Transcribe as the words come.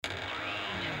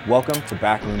Welcome to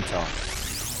Backroom Talk.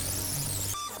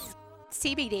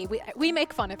 CBD, we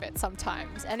make fun of it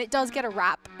sometimes, and it does get a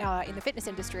rap in the fitness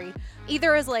industry,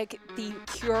 either as like the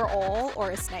cure-all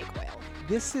or a snake oil.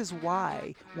 This is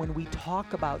why when we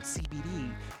talk about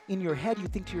CBD, in your head you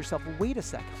think to yourself, wait a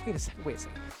second.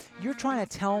 You're trying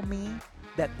to tell me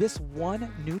that this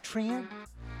one nutrient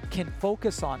can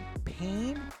focus on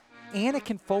pain, and it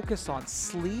can focus on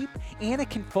sleep, and it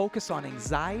can focus on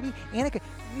anxiety, and it can...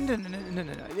 No.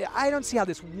 I don't see how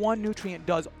this one nutrient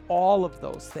does all of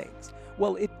those things.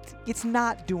 Well, it's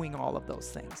not doing all of those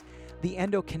things. The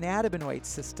endocannabinoid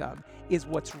system is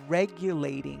what's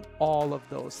regulating all of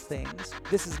those things.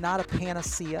 This is not a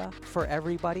panacea for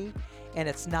everybody, and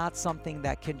it's not something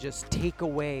that can just take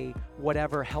away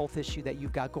whatever health issue that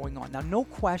you've got going on. Now, no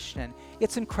question,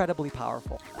 it's incredibly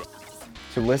powerful.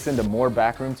 To listen to more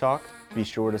Backroom Talk, be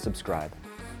sure to subscribe.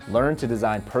 Learn to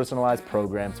design personalized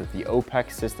programs with the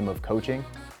OPEX system of coaching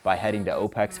by heading to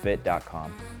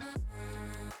opexfit.com.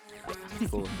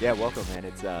 Cool. Yeah, welcome, man.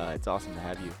 It's awesome to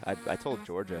have you. I told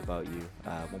Georgia about you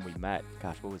when we met.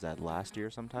 Gosh, what was that, last year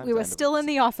sometime? We were still in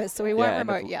the office, so we weren't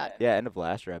remote yet. Yeah, end of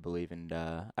last year, I believe. And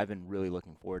I've been really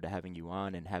looking forward to having you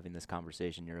on and having this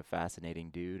conversation. You're a fascinating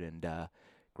dude and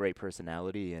great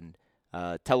personality. And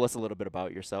tell us a little bit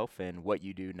about yourself and what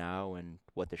you do now and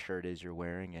what the shirt is you're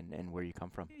wearing and where you come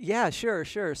from. Yeah, sure.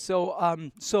 So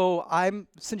I'm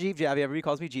Sanjeev Javi. Everybody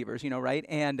calls me Jeevers, right?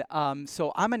 And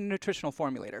so I'm a nutritional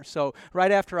formulator. So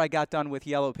right after I got done with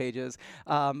Yellow Pages,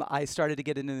 I started to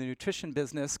get into the nutrition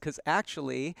business because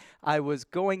actually I was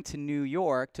going to New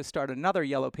York to start another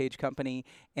Yellow Page company,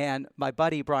 and my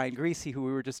buddy Brian Greasy, who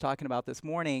we were just talking about this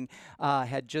morning,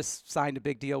 had just signed a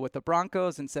big deal with the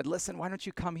Broncos and said, listen, why don't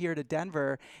you come here to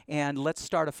Denver and let's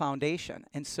start a foundation?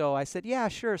 And so I said, yeah,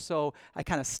 sure. So I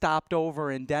kind of stopped over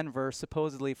in Denver,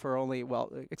 supposedly for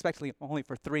expectedly only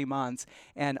for 3 months.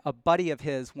 And a buddy of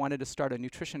his wanted to start a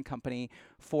nutrition company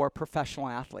for professional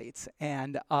athletes.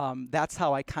 And that's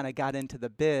how I kind of got into the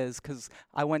biz, because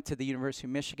I went to the University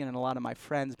of Michigan and a lot of my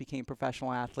friends became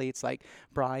professional athletes like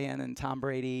Brian and Tom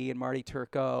Brady and Marty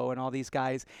Turco and all these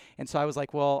guys. And so I was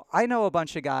like, well, I know a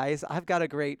bunch of guys. I've got a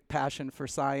great passion for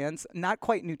science, not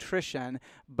quite nutrition,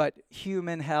 but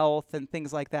human health and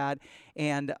things like that.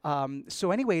 And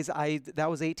so anyways, that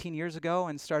was 18 years ago,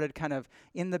 and started kind of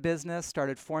in the business,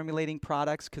 started formulating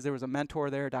products because there was a mentor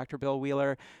there, Dr. Bill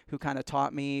Wheeler, who kind of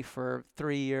taught me for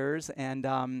 3 years. And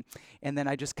then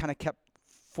I just kind of kept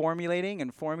formulating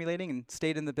and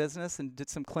stayed in the business and did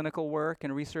some clinical work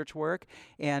and research work.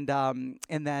 And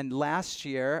then last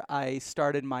year I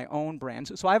started my own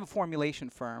brand. So I have a formulation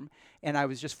firm, and I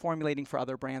was just formulating for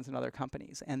other brands and other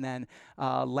companies. And then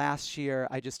last year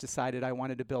I just decided I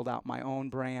wanted to build out my own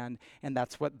brand, and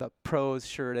that's what the Pros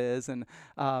shirt is. And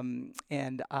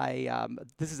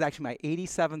this is actually my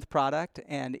 87th product,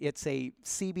 and it's a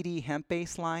CBD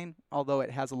hemp-based line, although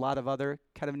it has a lot of other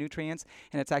kind of nutrients,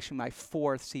 and it's actually my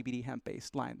 4th CBD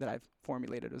hemp-based line that I've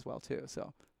formulated as well too.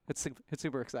 So it's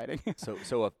super exciting.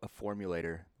 So a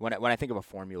formulator. When I think of a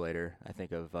formulator, I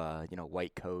think of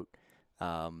white coat.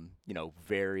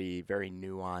 Very very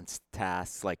nuanced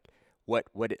tasks. Like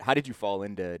how did you fall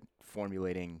into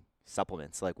formulating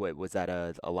supplements? Like what was that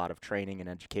a lot of training and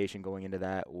education going into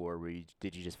that, or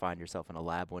did you just find yourself in a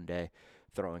lab one day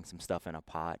throwing some stuff in a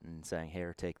pot and saying,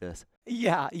 here, take this?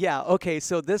 Yeah. Okay,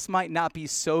 so this might not be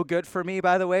so good for me,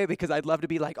 by the way, because I'd love to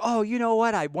be like, oh, you know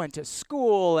what? I went to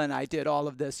school and I did all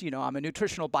of this. I'm a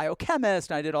nutritional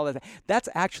biochemist and I did all of that. That's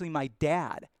actually my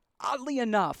dad. Oddly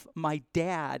enough, my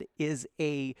dad is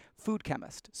a food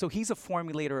chemist. So he's a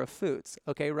formulator of foods,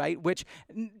 okay, right? Which,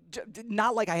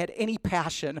 not like I had any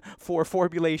passion for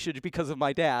formulation because of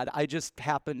my dad. I just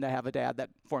happened to have a dad that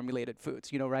formulated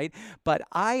foods, right? But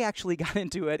I actually got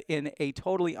into it in a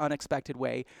totally unexpected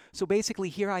way. So basically,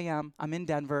 here I am. I'm in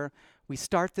Denver. We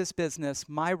start this business.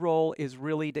 My role is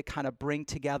really to kind of bring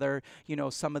together,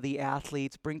 some of the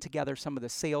athletes, bring together some of the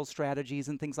sales strategies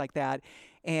and things like that.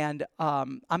 And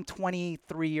I'm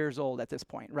 23 years old at this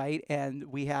point, right? And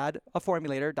we had a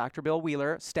formulator, Dr. Bill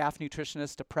Wheeler, staff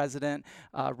nutritionist to President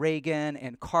Reagan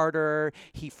and Carter.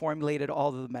 He formulated all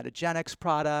of the Metagenics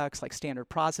products, like Standard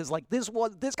Process. Like this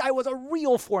guy was a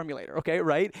real formulator, okay,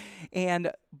 right?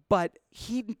 But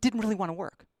he didn't really want to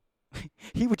work.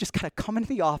 He would just kind of come into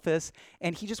the office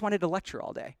and he just wanted to lecture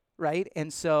all day, right?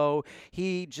 And so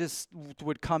he just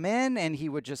would come in and he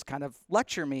would just kind of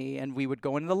lecture me, and we would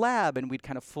go into the lab and we'd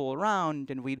kind of fool around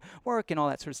and we'd work and all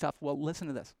that sort of stuff. Well, listen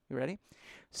to this. You ready?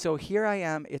 So here I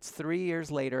am. It's 3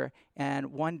 years later,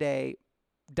 and one day,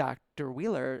 Dr.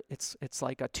 Wheeler, it's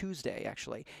like a Tuesday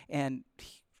actually, and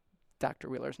Dr.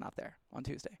 Wheeler's not there on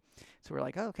Tuesday. So we're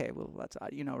like, oh, okay, well, that's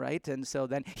odd, right? And so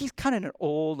then he's kind of an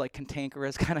old, like,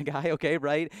 cantankerous kind of guy, okay,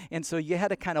 right? And so you had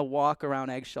to kind of walk around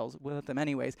eggshells with him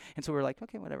anyways. And so we're like,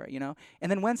 okay, whatever, And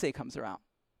then Wednesday comes around.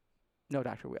 No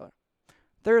Dr. Wheeler.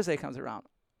 Thursday comes around.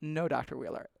 No Dr.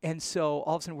 Wheeler. And so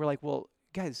all of a sudden we're like, well,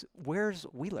 guys, where's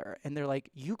Wheeler? And they're like,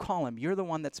 you call him. You're the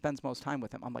one that spends most time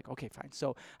with him. I'm like, okay, fine.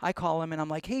 So I call him and I'm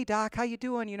like, hey, Doc, how you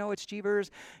doing? It's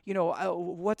Jeevers.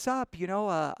 What's up?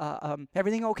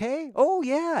 Everything okay? Oh,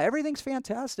 yeah, everything's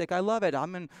fantastic. I love it.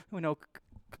 I'm in,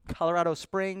 Colorado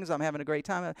Springs. I'm having a great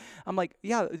time. I'm like,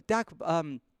 yeah, Doc,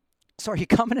 so are you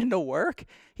coming into work?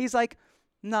 He's like,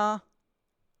 nah.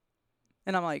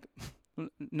 And I'm like,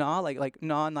 no, like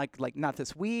no, and like not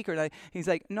this week or like. He's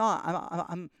like, no,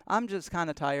 I'm just kind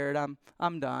of tired.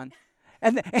 I'm done.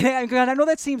 And I know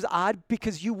that seems odd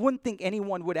because you wouldn't think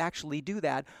anyone would actually do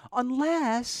that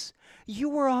unless you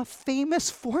were a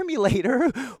famous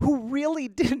formulator who really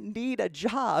didn't need a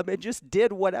job and just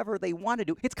did whatever they wanted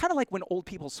to do. It's kind of like when old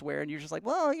people swear and you're just like,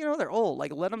 well, they're old.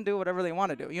 Like, let them do whatever they want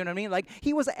to do. You know what I mean? Like,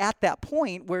 he was at that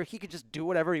point where he could just do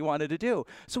whatever he wanted to do.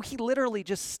 So he literally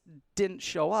just didn't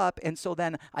show up. And so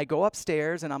then I go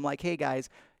upstairs and I'm like, hey, guys,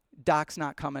 Doc's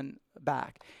not coming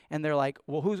back. And they're like,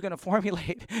 well, who's going to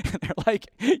formulate? And they're like,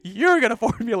 you're going to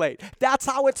formulate. That's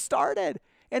how it started.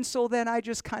 And so then I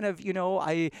just kind of,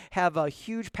 I have a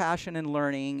huge passion in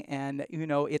learning. And,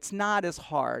 it's not as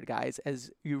hard, guys, as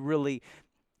you really,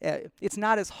 it's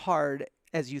not as hard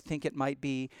as you think it might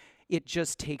be. It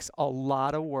just takes a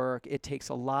lot of work. It takes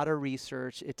a lot of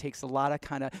research. It takes a lot of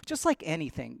kind of, just like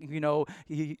anything,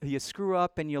 you screw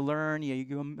up and you learn,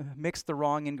 you mix the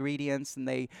wrong ingredients and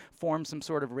they form some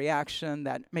sort of reaction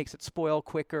that makes it spoil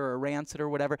quicker or rancid or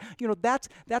whatever.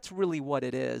 That's really what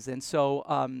it is. And so,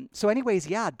 anyways,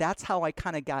 yeah, that's how I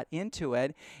kind of got into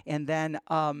it. And then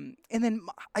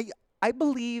I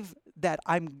believe that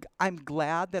I'm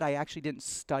glad that I actually didn't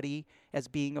study as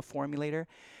being a formulator.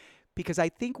 Because I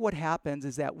think what happens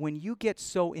is that when you get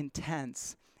so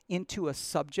intense into a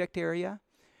subject area,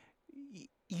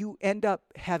 you end up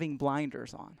having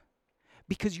blinders on.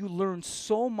 Because you learn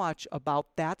so much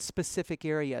about that specific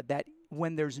area that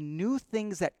when there's new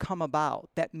things that come about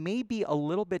that may be a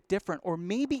little bit different or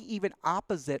maybe even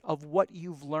opposite of what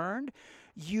you've learned,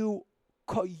 you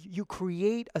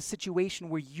create a situation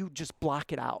where you just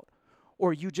block it out.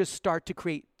 Or you just start to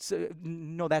create,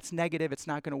 no, that's negative, it's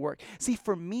not going to work. See,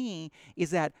 for me,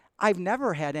 is that I've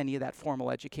never had any of that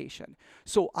formal education.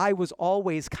 So I was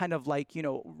always kind of like,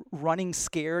 running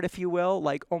scared, if you will,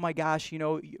 like, oh my gosh,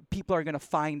 people are going to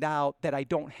find out that I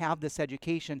don't have this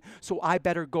education, so I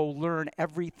better go learn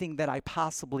everything that I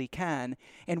possibly can.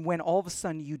 And when all of a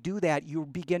sudden you do that, you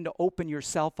begin to open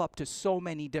yourself up to so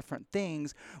many different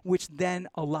things, which then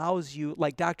allows you,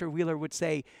 like Dr. Wheeler would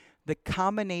say, the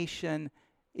combination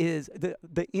is,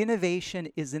 the innovation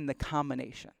is in the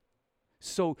combination.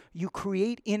 So you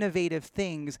create innovative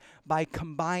things by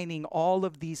combining all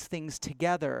of these things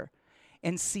together.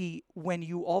 And see, when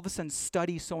you all of a sudden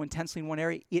study so intensely in one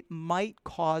area, it might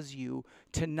cause you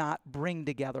to not bring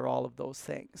together all of those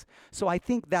things. So I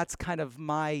think that's kind of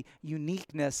my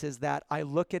uniqueness, is that I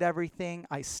look at everything,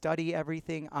 I study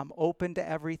everything, I'm open to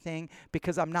everything,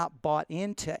 because I'm not bought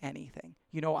into anything.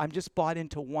 I'm just bought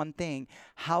into one thing.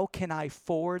 How can I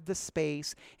forward the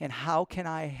space, and how can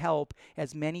I help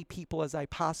as many people as I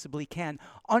possibly can,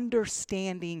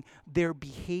 understanding their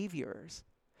behaviors?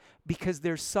 Because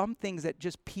there's some things that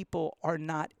just people are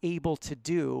not able to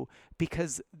do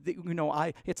because,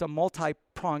 it's a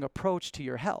multi-pronged approach to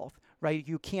your health, right?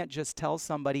 You can't just tell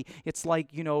somebody, it's like,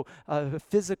 a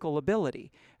physical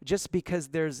ability. Just because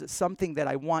there's something that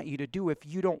I want you to do, if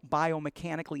you don't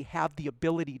biomechanically have the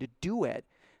ability to do it,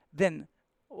 then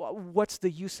what's the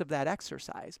use of that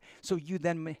exercise? So you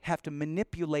then have to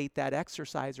manipulate that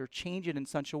exercise or change it in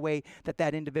such a way that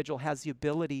that individual has the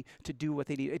ability to do what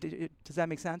they need. Does that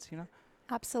make sense?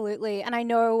 Absolutely. And I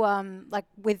know, like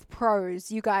with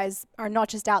Pros, you guys are not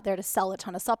just out there to sell a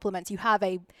ton of supplements. You have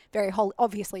a very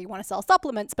obviously you want to sell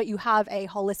supplements, but you have a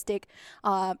holistic,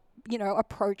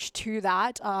 approach to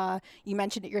that. You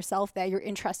mentioned it yourself there. You're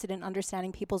interested in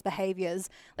understanding people's behaviors.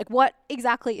 Like, what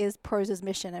exactly is Pros'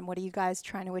 mission, and what are you guys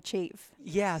trying to achieve?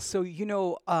 Yeah. So,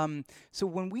 so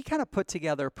when we kind of put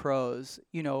together Pros,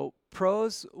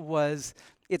 Pros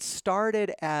it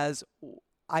started as,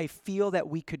 I feel that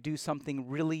we could do something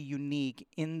really unique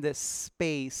in this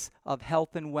space of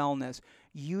health and wellness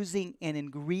using an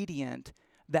ingredient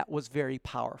that was very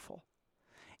powerful.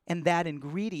 And that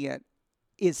ingredient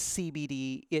is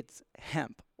CBD, it's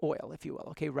hemp oil, if you will,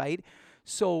 okay, right?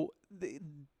 So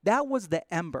that was the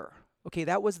ember Okay,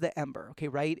 that was the ember, okay,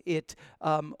 right?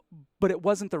 But it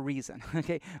wasn't the reason,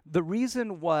 okay? The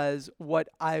reason was what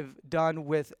I've done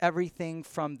with everything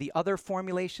from the other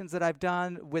formulations that I've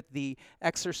done with the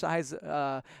exercise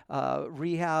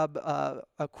rehab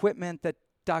equipment that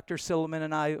Dr. Silliman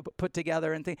and I put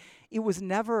together and things. It was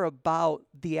never about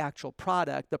the actual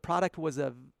product. The product was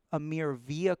a mere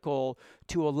vehicle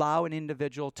to allow an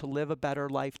individual to live a better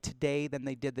life today than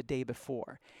they did the day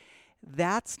before.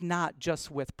 That's not just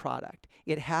with product.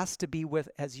 It has to be with,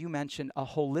 as you mentioned, a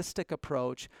holistic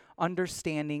approach,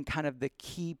 understanding kind of the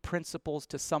key principles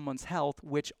to someone's health,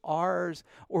 which ours,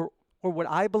 or what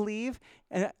I believe,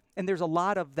 and there's a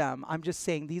lot of them. I'm just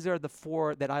saying these are the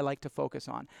 4 that I like to focus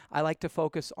on. I like to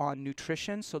focus on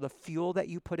nutrition, so the fuel that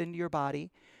you put into your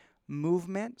body,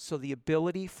 movement, so the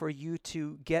ability for you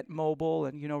to get mobile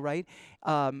and, right?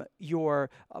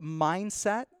 Your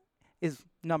mindset is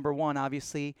number 1,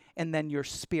 obviously, and then your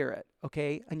spirit,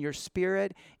 okay? And your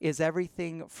spirit is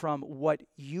everything from what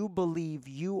you believe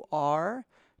you are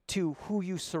to who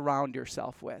you surround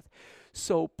yourself with.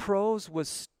 So Pros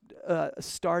was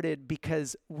started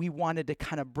because we wanted to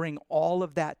kind of bring all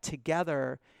of that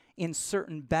together in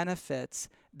certain benefits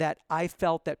that I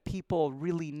felt that people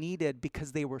really needed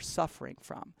because they were suffering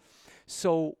from.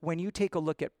 So when you take a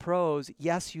look at Pros,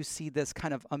 yes, you see this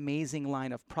kind of amazing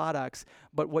line of products,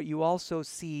 but what you also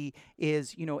see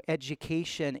is,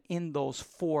 education in those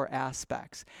 4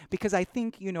 aspects. Because I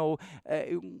think,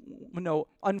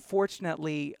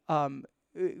 unfortunately,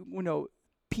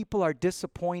 people are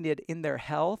disappointed in their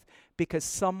health because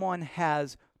someone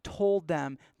has told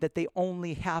them that they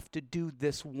only have to do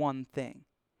this one thing.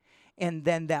 And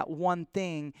then that one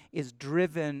thing is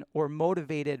driven or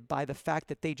motivated by the fact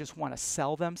that they just want to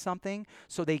sell them something.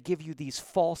 So they give you these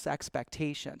false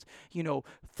expectations,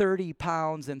 30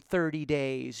 pounds in 30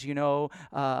 days,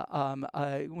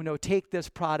 take this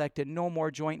product and no more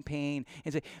joint pain.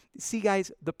 And say, see,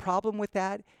 guys, the problem with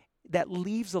that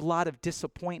leaves a lot of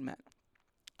disappointment.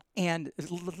 And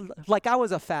like I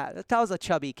was a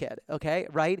chubby kid, okay,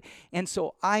 right? And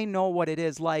so I know what it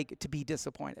is like to be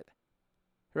disappointed.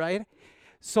 Right?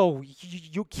 So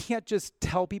you can't just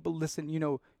tell people, listen,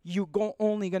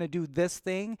 only going to do this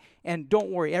thing, and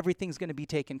don't worry, everything's going to be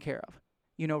taken care of.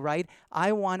 Right?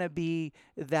 I want to be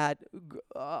that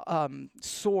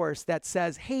source that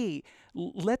says, hey,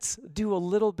 let's do a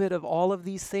little bit of all of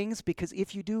these things, because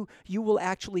if you do, you will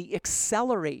actually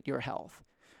accelerate your health.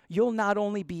 You'll not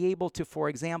only be able to, for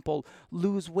example,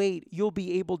 lose weight, you'll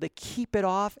be able to keep it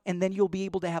off, and then you'll be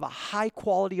able to have a high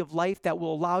quality of life that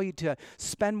will allow you to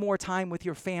spend more time with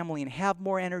your family and have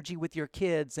more energy with your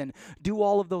kids and do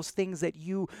all of those things that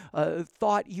you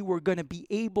thought you were going to be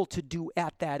able to do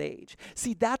at that age.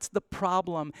 See, that's the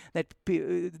problem, that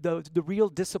the real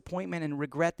disappointment and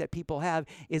regret that people have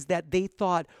is that they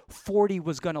thought 40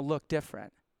 was going to look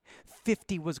different.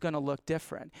 50 was going to look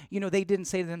different. They didn't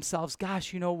say to themselves,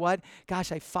 gosh, you know what?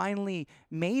 Gosh, I finally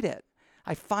made it.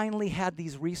 I finally had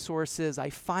these resources.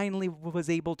 I finally was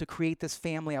able to create this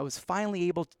family. I was finally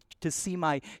able to see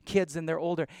my kids, and they're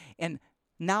older. And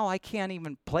now I can't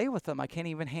even play with them. I can't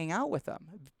even hang out with them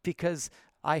because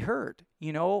I hurt,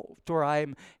 or I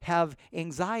have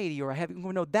anxiety, or I have,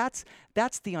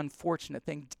 that's the unfortunate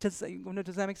thing. Does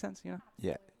that make sense?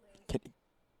 Yeah.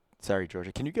 Sorry,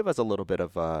 Georgia. Can you give us a little bit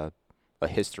of a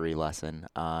history lesson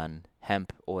on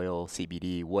hemp oil,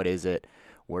 CBD? What is it?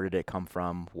 Where did it come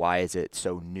from? Why is it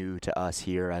so new to us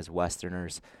here as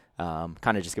Westerners? Kind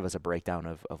of just give us a breakdown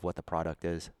of what the product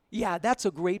is. Yeah, that's a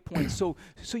great point. So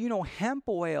hemp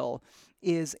oil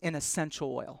is an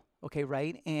essential oil. Okay,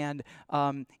 right? And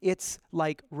it's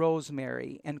like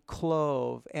rosemary and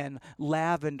clove and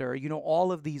lavender,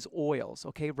 all of these oils,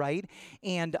 okay, right?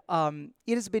 And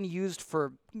it has been used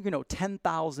for,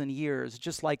 10,000 years,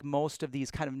 just like most of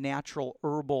these kind of natural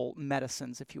herbal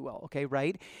medicines, if you will, okay,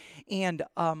 right? And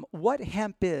what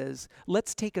hemp is,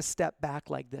 let's take a step back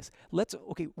like this.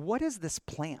 What is this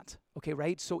plant? Okay,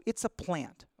 right? So it's a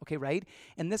plant, okay, right?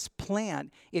 And this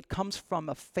plant, it comes from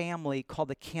a family called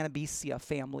the Cannabaceae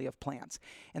family of plants.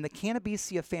 And the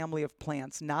Cannabaceae family of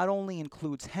plants not only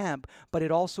includes hemp, but it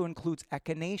also includes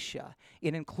echinacea.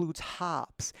 It includes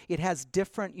hops. It has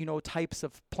different, types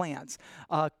of plants.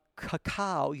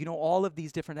 Cacao, all of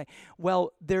these different.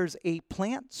 Well, there's a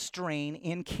plant strain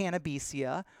in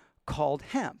Cannabaceae called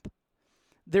hemp.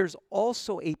 There's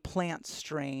also a plant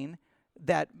strain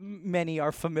that many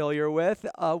are familiar with,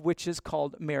 which is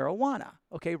called marijuana,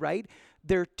 okay, right?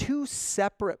 They're 2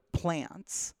 separate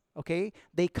plants, okay?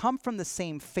 They come from the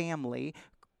same family.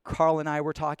 Carl and I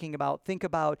were talking about, think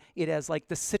about it as like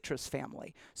the citrus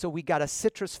family. So we got a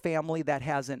citrus family that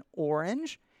has an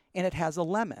orange and it has a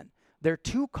lemon. They're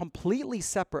two completely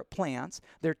separate plants.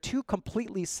 They're two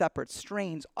completely separate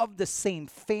strains of the same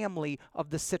family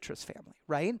of the citrus family,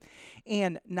 right?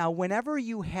 And now whenever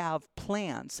you have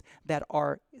plants that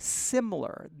are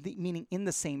similar, meaning in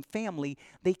the same family,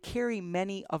 they carry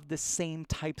many of the same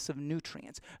types of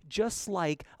nutrients. Just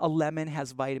like a lemon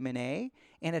has vitamin A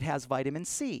and it has vitamin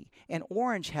C. An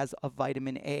orange has a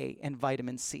vitamin A and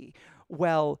vitamin C.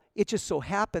 Well, it just so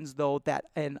happens, though, that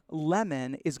a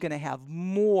lemon is going to have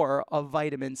more of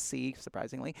vitamin C,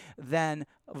 surprisingly, than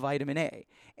vitamin A.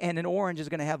 And an orange is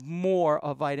going to have more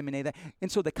of vitamin A.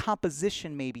 And so the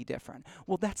composition may be different.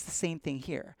 Well, that's the same thing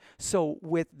here. So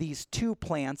with these two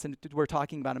plants, and we're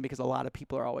talking about them because a lot of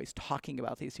people are always talking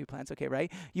about these two plants, okay, right?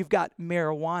 You've got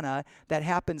marijuana that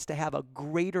happens to have a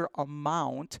greater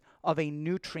amount of a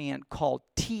nutrient called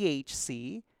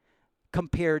THC,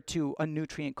 compared to a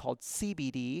nutrient called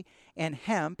CBD, and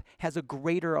hemp has a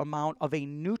greater amount of a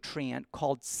nutrient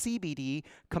called CBD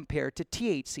compared to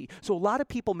THC. So a lot of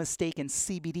people mistaken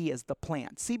CBD as the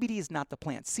plant. CBD is not the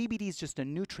plant. CBD is just a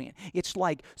nutrient. It's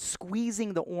like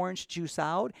squeezing the orange juice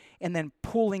out and then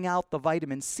pulling out the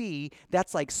vitamin C.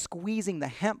 That's like squeezing the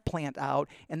hemp plant out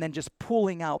and then just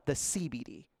pulling out the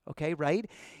CBD, okay, right?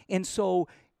 And so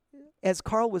as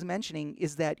Carl was mentioning,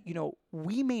 is that,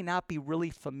 we may not be really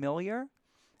familiar.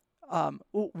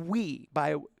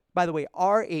 By the way,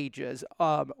 our ages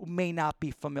may not be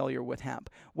familiar with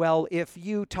hemp. Well, if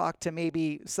you talk to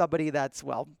maybe somebody that's,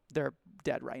 they're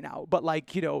dead right now, but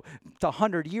like,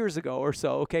 100 years ago or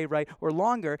so, okay, right, or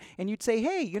longer, and you'd say,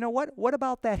 hey, you know what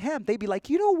about that hemp? They'd be like,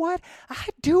 you know what, I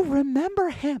do remember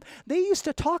hemp. They used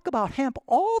to talk about hemp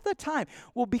all the time.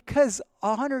 Well, because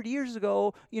 100 years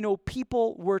ago,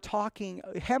 people were talking,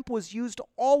 hemp was used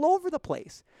all over the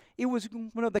place. It was,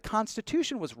 the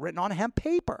Constitution was written on hemp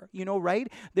paper,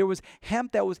 right? There was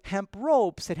hemp that was hemp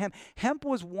ropes, and hemp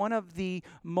was one of the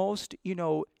most,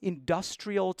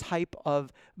 industrial type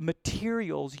of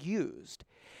materials used.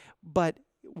 But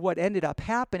what ended up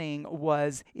happening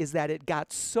is that it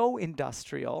got so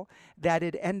industrial that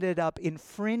it ended up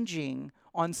infringing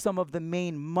on some of the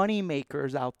main money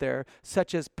makers out there,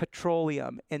 such as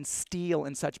petroleum and steel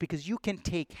and such, because you can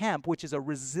take hemp, which is a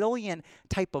resilient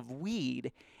type of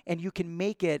weed, and you can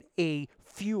make it a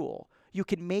fuel. You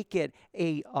can make it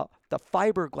the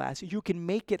fiberglass. You can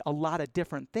make it a lot of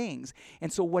different things. And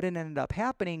so what ended up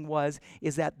happening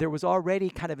is that there was already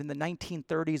kind of in the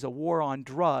 1930s a war on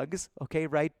drugs, okay,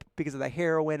 right, because of the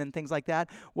heroin and things like that.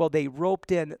 Well, they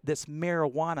roped in this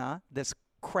marijuana, this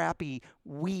crappy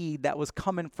weed that was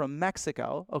coming from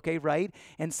Mexico, okay, right,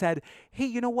 and said, hey,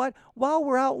 you know what? While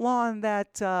we're outlawing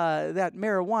that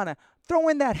marijuana, throw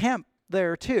in that hemp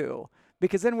there too,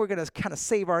 because then we're going to kind of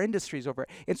save our industries over it.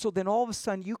 And so then all of a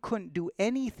sudden you couldn't do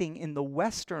anything in the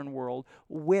Western world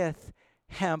with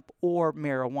hemp or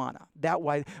marijuana.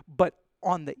 But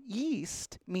on the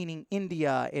East, meaning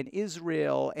India and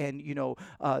Israel and,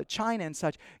 China and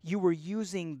such, you were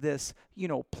using this,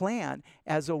 plant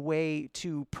as a way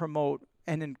to promote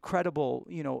an incredible,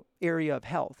 area of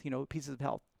health, pieces of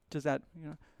health. Does that,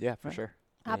 Yeah, for right? sure.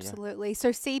 Absolutely. So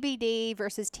CBD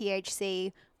versus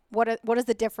THC, what is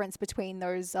the difference between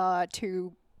those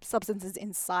two substances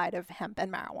inside of hemp and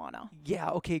marijuana? Yeah,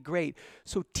 okay, great.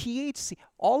 So THC,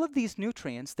 all of these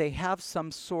nutrients, they have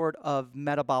some sort of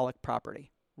metabolic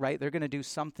property, right? They're going to do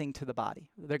something to the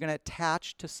body. They're going to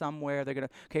attach to somewhere.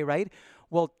 Okay, right?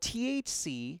 Well,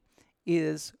 THC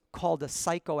is called a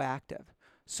psychoactive.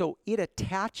 So it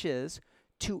attaches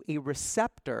to a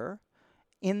receptor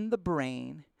in the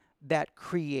brain that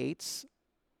creates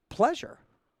pleasure.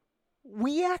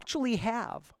 We actually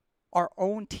have our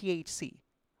own THC.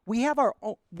 We have our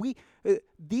own.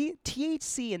 The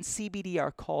THC and CBD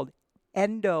are called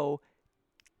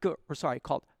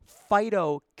called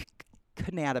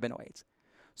phytocannabinoids.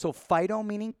 So phyto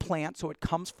meaning plant, so it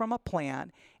comes from a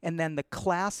plant, and then the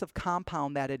class of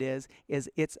compound that it is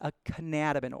it's a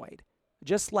cannabinoid,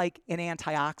 just like an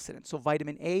antioxidant. So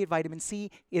vitamin A, vitamin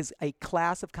C is a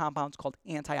class of compounds called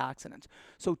antioxidants.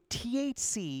 So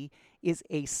THC is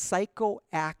a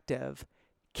psychoactive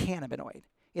cannabinoid.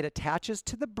 It attaches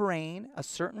to the brain, a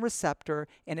certain receptor,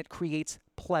 and it creates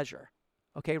pleasure,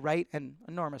 okay, right? And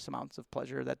enormous amounts of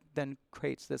pleasure that then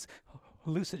creates this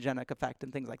hallucinogenic effect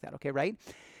and things like that, okay, right?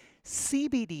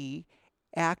 CBD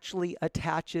actually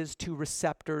attaches to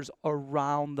receptors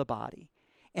around the body,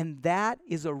 and that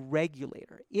is a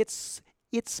regulator. Its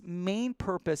main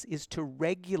purpose is to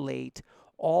regulate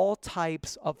all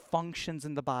types of functions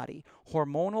in the body,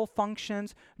 hormonal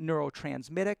functions,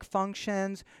 neurotransmitic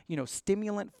functions,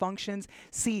 stimulant functions.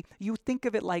 See, you think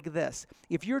of it like this.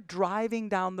 If you're driving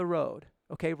down the road,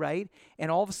 okay, right? And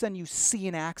all of a sudden you see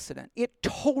an accident. It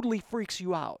totally freaks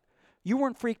you out. You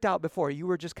weren't freaked out before. You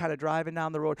were just kind of driving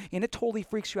down the road, and it totally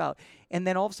freaks you out. And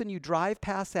then all of a sudden you drive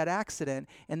past that accident,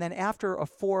 and then after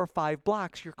 4 or 5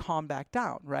 blocks, you're calmed back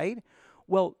down, right?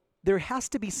 Well, there has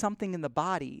to be something in the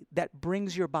body that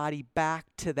brings your body back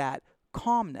to that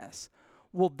calmness.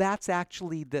 Well, that's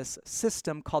actually this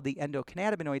system called the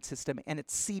endocannabinoid system, and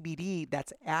it's CBD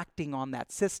that's acting on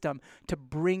that system to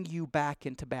bring you back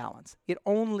into balance. It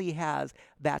only has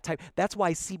that type. That's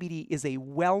why CBD is a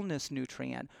wellness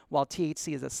nutrient, while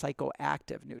THC is a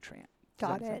psychoactive nutrient.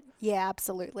 Got it. Yeah,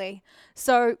 absolutely.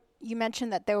 So you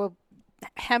mentioned that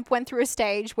hemp went through a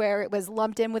stage where it was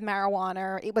lumped in with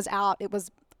marijuana. It was out. It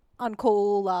was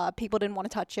uncool. People didn't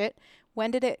want to touch it. When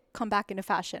did it come back into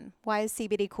fashion? Why is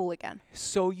CBD cool again?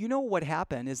 So you know what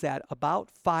happened is that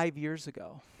about 5 years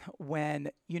ago,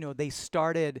 when they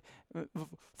started,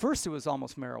 first it was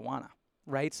almost marijuana,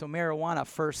 right? So marijuana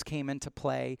first came into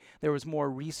play. There was more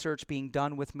research being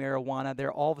done with marijuana.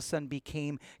 There all of a sudden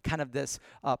became kind of this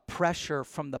pressure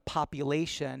from the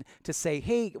population to say,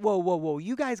 hey, whoa,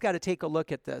 you guys got to take a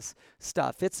look at this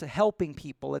stuff. It's helping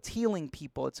people. It's healing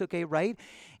people. It's okay, right?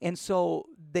 And so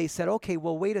they said, okay,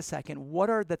 well, wait a second.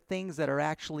 What are the things that are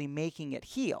actually making it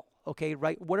heal? Okay,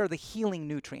 right? What are the healing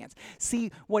nutrients?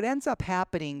 See, what ends up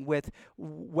happening with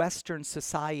Western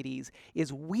societies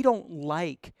is we don't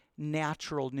like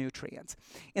natural nutrients.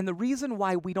 And the reason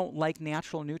why we don't like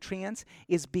natural nutrients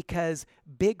is because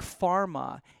big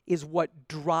pharma is what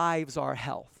drives our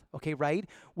health. Okay, right?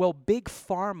 Well, big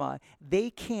pharma,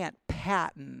 they can't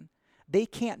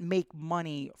make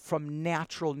money from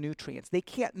natural nutrients. They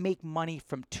can't make money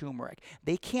from turmeric.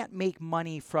 They can't make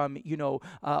money from,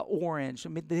 orange. I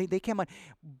mean, they can't,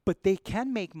 but they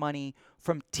can make money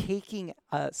from taking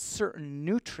a certain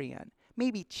nutrient,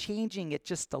 maybe changing it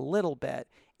just a little bit,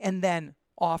 and then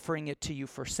offering it to you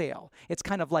for sale. It's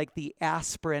kind of like the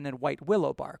aspirin and white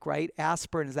willow bark, right?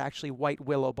 Aspirin is actually white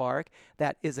willow bark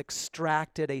that is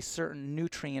extracted, a certain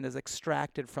nutrient is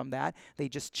extracted from that. They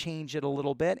just change it a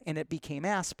little bit and it became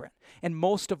aspirin. And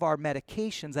most of our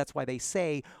medications, that's why they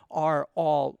say, are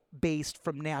all based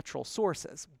from natural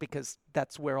sources because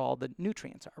that's where all the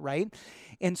nutrients are, right?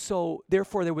 And so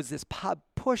therefore there was this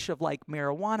push of like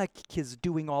marijuana is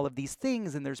doing all of these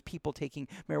things and there's people taking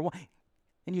marijuana.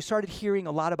 And you started hearing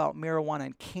a lot about marijuana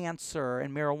and cancer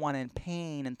and marijuana and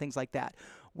pain and things like that.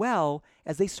 Well,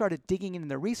 as they started digging into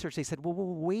the research, they said, well,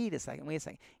 wait a second.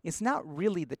 It's not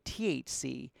really the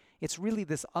THC. It's really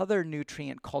this other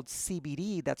nutrient called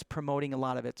CBD that's promoting a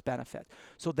lot of its benefit.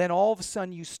 So then all of a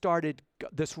sudden you started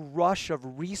this rush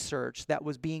of research that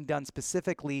was being done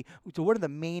specifically. So one of the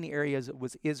main areas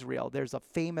was Israel. There's a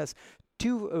famous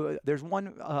Ralph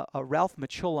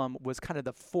Mechoulam was kind of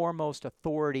the foremost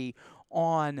authority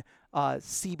on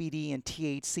CBD and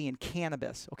THC and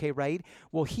cannabis, okay, right?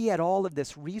 Well, he had all of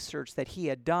this research that he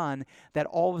had done that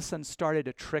all of a sudden started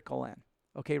to trickle in,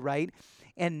 okay, right?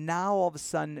 And now all of a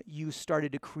sudden you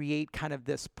started to create kind of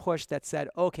this push that said,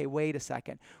 okay, wait a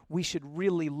second, we should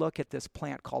really look at this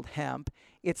plant called hemp.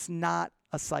 It's not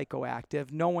a psychoactive.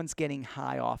 No one's getting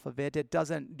high off of it. It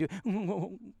doesn't do,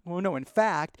 well, no, in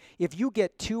fact, if you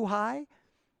get too high,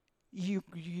 you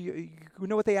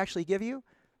know what they actually give you?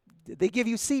 They give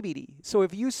you CBD. So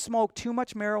if you smoke too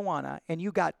much marijuana and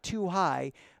you got too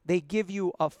high, they give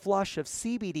you a flush of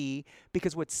CBD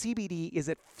because what CBD is,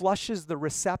 it flushes the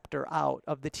receptor out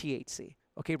of the THC.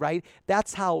 Okay, right?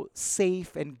 That's how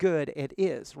safe and good it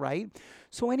is, right?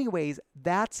 So anyways,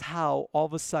 that's how all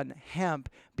of a sudden hemp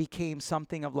became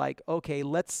something of like, okay,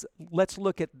 let's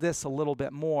look at this a little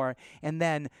bit more. And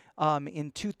then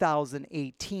in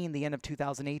 2018, the end of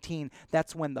 2018,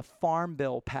 that's when the Farm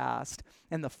Bill passed.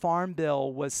 And the Farm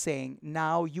Bill was saying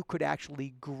now you could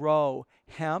actually grow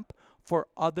hemp for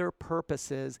other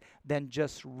purposes than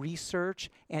just research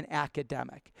and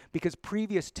academic. Because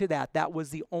previous to that, that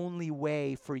was the only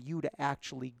way for you to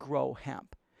actually grow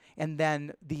hemp. And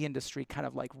then the industry kind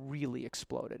of like really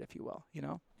exploded, if you will,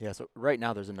 Yeah, so right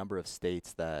now there's a number of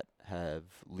states that have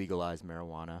legalized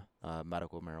marijuana,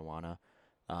 medical marijuana.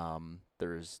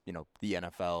 There's, the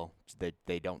NFL,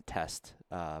 they don't test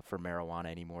for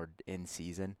marijuana anymore in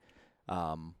season.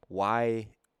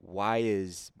 Why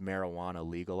is marijuana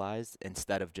legalized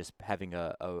instead of just having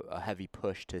a heavy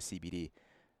push to CBD?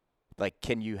 Like,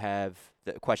 can you have,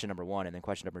 question number one, and then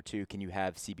question number two, can you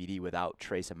have CBD without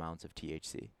trace amounts of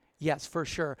THC? Yes, for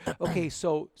sure. Okay,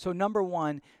 so number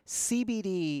one,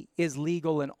 CBD is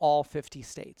legal in all 50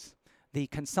 states. The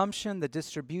consumption, the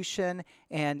distribution,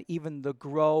 and even the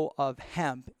grow of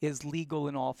hemp is legal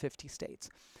in all 50 states.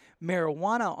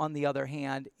 Marijuana, on the other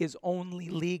hand, is only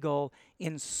legal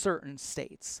in certain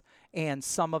states. And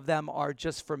some of them are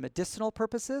just for medicinal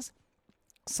purposes.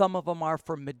 Some of them are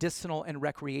for medicinal and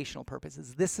recreational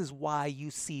purposes. This is why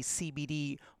you see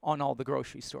CBD on all the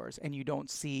grocery stores and you don't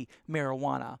see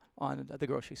marijuana on the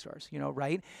grocery stores,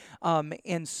 right?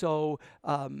 And so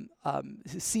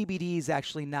CBD is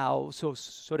actually now, so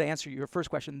to answer your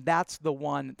first question, that's the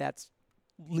one that's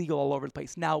legal all over the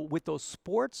place. Now, with those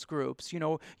sports groups,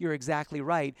 you're exactly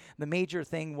right. The major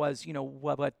thing was,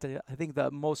 I think the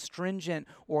most stringent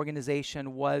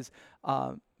organization was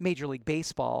Major League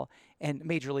Baseball. And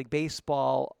Major League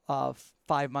Baseball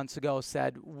 5 months ago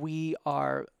said,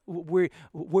 we're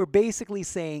basically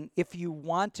saying if you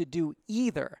want to do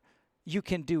either, you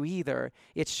can do either.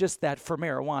 It's just that for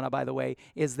marijuana, by the way,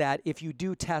 is that if you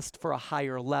do test for a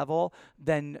higher level,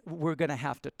 then we're going to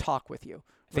have to talk with you.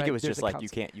 I think right? it was There's just a like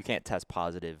you can't test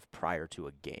positive prior to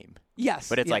a game. Yes.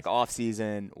 But it's yes. like off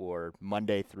season or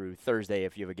Monday through Thursday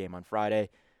if you have a game on Friday.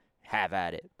 Have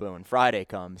at it. But when Friday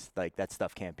comes, like that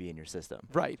stuff can't be in your system.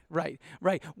 Right.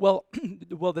 Well,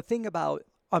 the thing about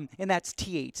and that's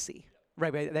THC.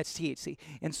 Right, that's THC.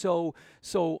 And so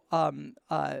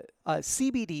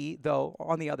CBD, though,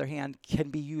 on the other hand, can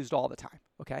be used all the time.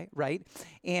 Okay, right?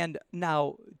 And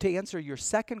now to answer your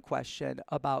second question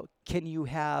about can you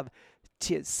have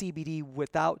CBD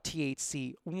without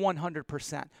THC,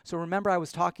 100%. So remember I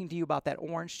was talking to you about that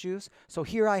orange juice? So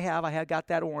here I had got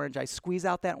that orange, I squeeze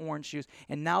out that orange juice,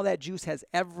 and now that juice has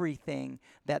everything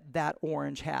that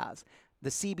orange has.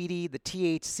 The CBD, the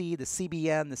THC, the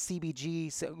CBN, the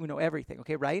CBG, so, everything,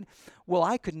 okay, right? Well,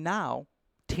 I could now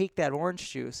take that orange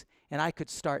juice and I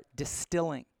could start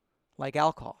distilling like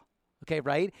alcohol. Okay,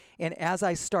 right? And as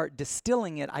I start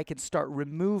distilling it, I can start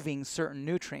removing certain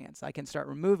nutrients. I can start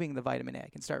removing the vitamin A. I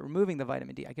can start removing the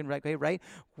vitamin D. I can, right?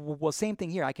 Well, same thing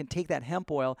here. I can take that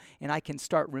hemp oil and I can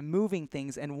start removing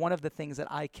things. And one of the things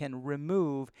that I can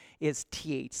remove is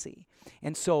THC.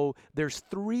 And so there's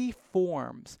 3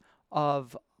 forms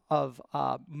of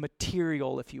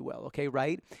material, if you will. Okay,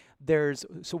 right?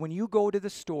 So when you go to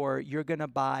the store, you're going to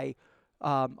buy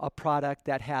a product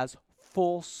that has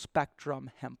full spectrum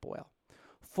hemp oil.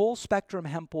 Full spectrum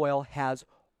hemp oil has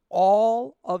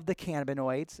all of the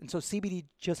cannabinoids, and so CBD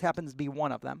just happens to be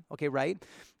one of them, okay, right?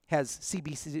 Has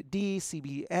CBD,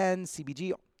 CBN,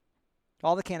 CBG,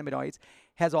 all the cannabinoids,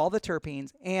 has all the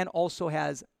terpenes, and also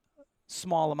has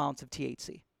small amounts of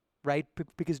THC, right?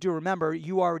 Because do remember,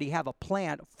 you already have a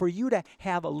plant. For you to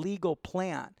have a legal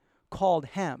plant called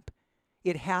hemp,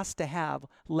 it has to have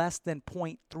less than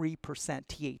 0.3%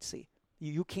 THC.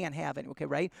 You can't have it, okay,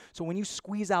 right? So when you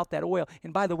squeeze out that oil,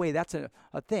 and by the way, that's a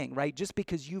thing, right? Just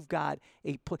because you've got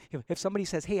if somebody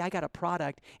says, hey, I got a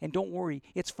product, and don't worry,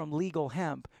 it's from legal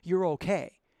hemp, you're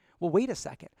okay. Well, wait a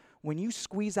second. When you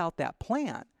squeeze out that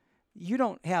plant, you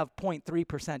don't have 0.3%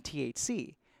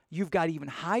 THC. You've got even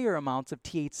higher amounts of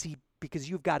THC because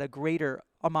you've got a greater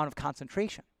amount of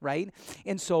concentration, right?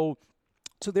 And so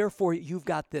therefore, you've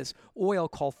got this oil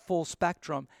called Full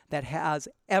Spectrum that has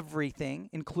everything,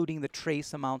 including the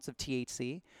trace amounts of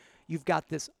THC. You've got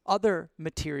this other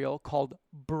material called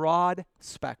Broad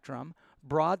Spectrum.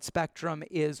 Broad Spectrum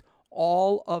is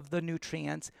all of the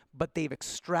nutrients, but they've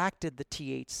extracted the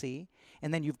THC.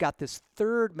 And then you've got this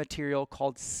third material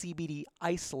called CBD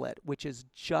isolate, which is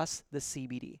just the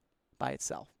CBD by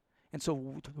itself. And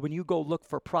so when you go look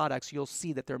for products, you'll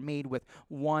see that they're made with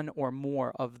one or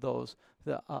more of those,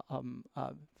 the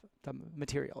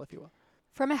material, if you will.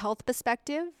 From a health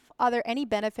perspective, are there any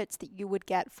benefits that you would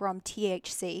get from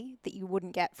THC that you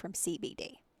wouldn't get from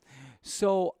CBD?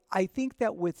 So I think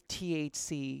that with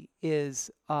THC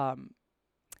is,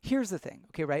 here's the thing,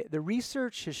 okay, right? The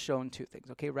research has shown 2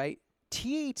 things, okay, right?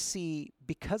 THC,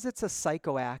 because it's a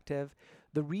psychoactive,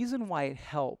 the reason why it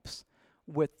helps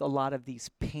with a lot of these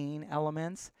pain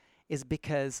elements is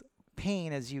because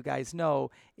pain, as you guys know,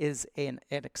 is an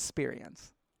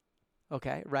experience,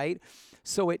 okay, right?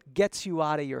 So it gets you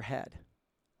out of your head,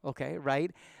 okay,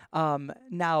 right?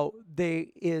 Now, there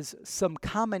is some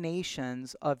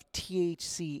combinations of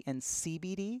THC and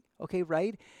CBD, okay,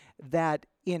 right, that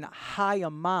in high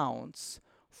amounts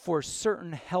for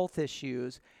certain health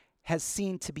issues has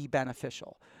seen to be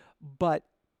beneficial. But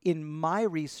in my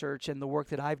research and the work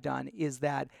that I've done is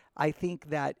that I think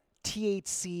that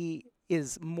THC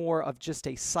is more of just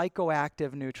a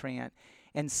psychoactive nutrient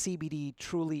and CBD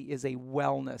truly is a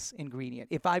wellness ingredient.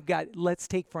 If I've got, let's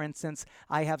take for instance,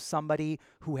 I have somebody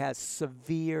who has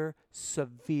severe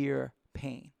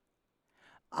pain.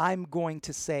 I'm going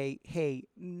to say, hey,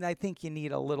 I think you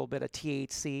need a little bit of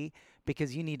THC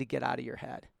because you need to get out of your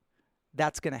head.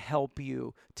 that's going to help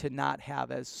you to not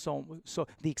have so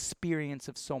the experience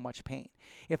of so much pain.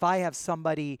 If I have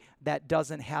somebody that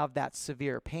doesn't have that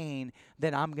severe pain,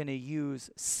 then I'm going to use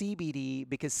CBD,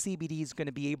 because CBD is going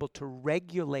to be able to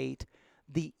regulate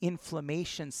the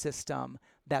inflammation system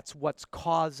that's what's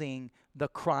causing the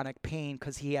chronic pain,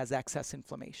 because he has excess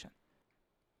inflammation.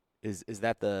 Is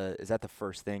that the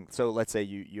first thing? So let's say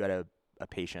you had a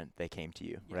patient, they came to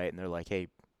you, right? And they're like, hey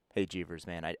Jeevers,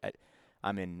 man,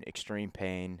 I'm in extreme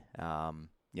pain.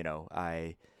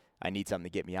 I need something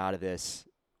to get me out of this.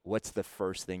 What's the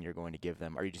first thing you're going to give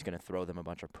them? Are you just going to throw them a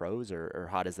bunch of pros, or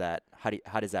how does that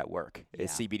work? Yeah.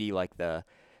 Is CBD like the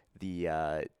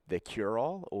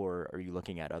cure-all, or are you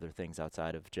looking at other things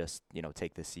outside of just,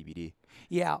 take this CBD?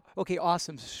 Yeah. Okay,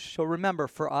 awesome. So remember,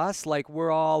 for us, like,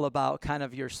 we're all about kind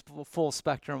of your full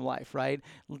spectrum life, right?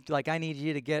 Like, I need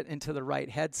you to get into the right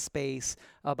headspace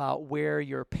about where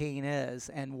your pain is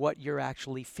and what you're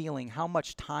actually feeling. How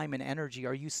much time and energy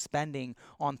are you spending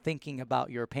on thinking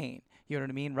about your pain? You know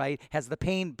what I mean, right? Has the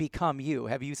pain become you?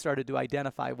 Have you started to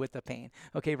identify with the pain?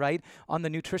 Okay, right? On the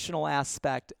nutritional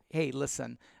aspect, hey,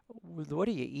 listen, what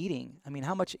are you eating? I mean,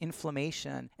 how much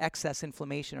inflammation, excess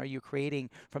inflammation are you creating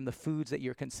from the foods that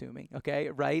you're consuming? Okay,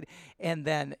 right? And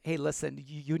then, hey, listen,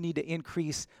 you need to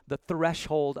increase the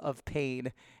threshold of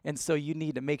pain. And so you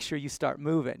need to make sure you start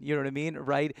moving. You know what I mean,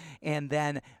 right? And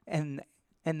then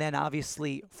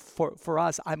obviously for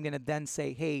us, I'm going to then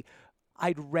say, hey,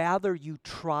 I'd rather you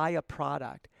try a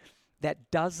product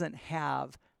that doesn't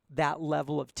have that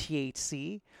level of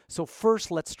THC. So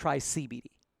first, let's try CBD.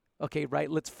 Okay,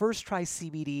 right? Let's first try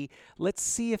CBD. Let's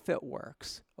see if it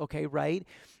works. Okay, right?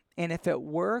 And if it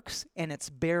works and it's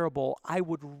bearable, I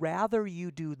would rather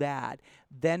you do that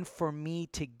than for me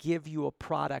to give you a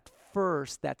product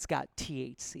first that's got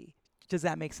THC. Does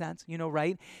that make sense?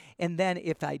 Right? And then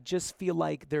if I just feel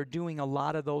like they're doing a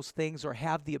lot of those things or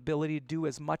have the ability to do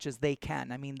as much as they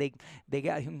can. I mean, they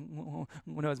got,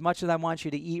 as much as I want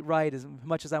you to eat right, as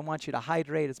much as I want you to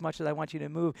hydrate, as much as I want you to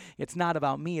move, it's not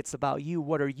about me, it's about you.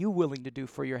 What are you willing to do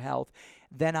for your health?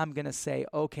 Then I'm going to say,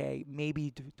 okay,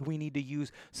 maybe we need to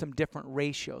use some different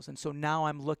ratios. And so now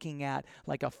I'm looking at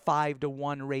like a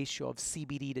 5-to-1 ratio of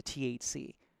CBD to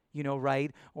THC.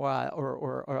 Right? Or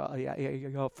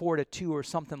 4-to-2 or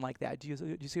something like that. Do you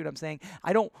see what I'm saying?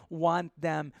 I don't want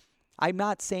them. I'm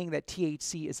not saying that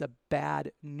THC is a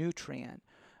bad nutrient,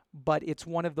 but it's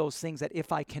one of those things that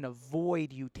if I can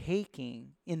avoid you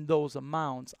taking in those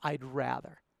amounts, I'd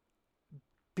rather,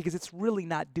 because it's really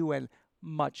not doing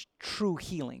much true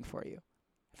healing for you.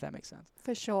 If that makes sense.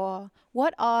 For sure.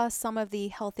 What are some of the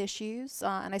health issues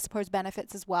and I suppose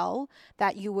benefits as well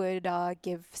that you would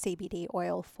give CBD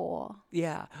oil for?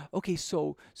 Yeah. Okay.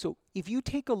 So if you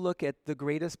take a look at the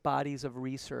greatest bodies of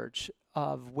research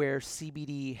of where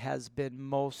CBD has been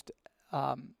most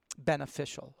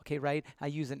beneficial, okay, right? I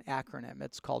use an acronym.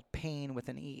 It's called PAIN with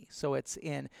an E. So it's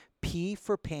in P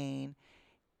for pain,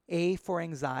 A for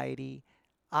anxiety,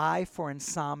 I for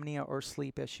insomnia or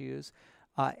sleep issues,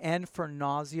 N for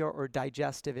nausea or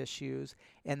digestive issues,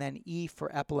 and then E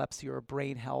for epilepsy or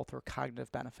brain health or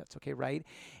cognitive benefits, okay, right?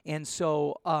 And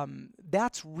so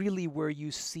that's really where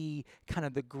you see kind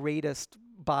of the greatest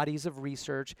bodies of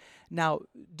research. Now,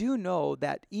 do know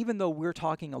that even though we're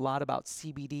talking a lot about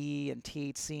CBD and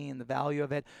THC and the value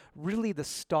of it, really the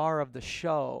star of the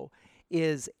show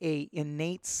is a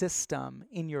innate system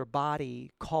in your body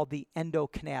called the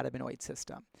endocannabinoid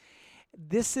system.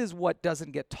 This is what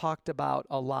doesn't get talked about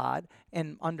a lot,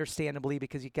 and understandably,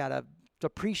 because you got to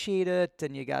appreciate it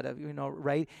and you got to,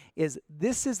 right,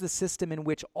 this is the system in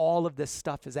which all of this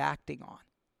stuff is acting on.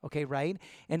 Okay, right?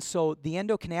 And so the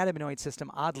endocannabinoid system,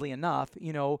 oddly enough,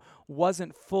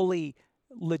 wasn't fully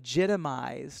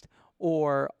legitimized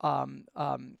or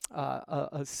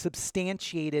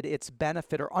substantiated its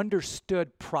benefit or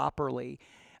understood properly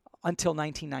until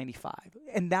 1995.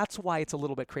 And that's why it's a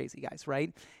little bit crazy, guys,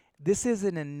 right? This is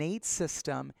an innate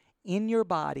system in your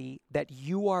body that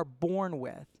you are born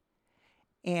with,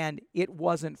 and it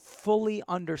wasn't fully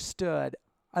understood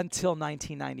until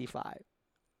 1995.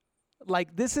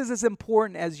 Like, this is as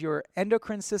important as your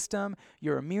endocrine system,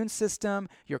 your immune system,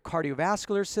 your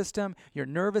cardiovascular system, your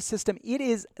nervous system. It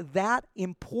is that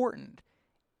important,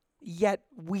 yet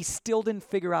we still didn't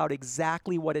figure out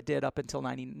exactly what it did up until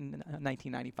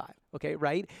 1995, okay,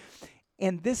 right?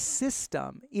 And this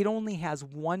system, it only has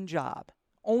one job,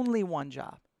 only one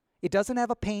job. It doesn't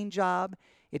have a pain job.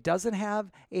 It doesn't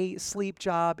have a sleep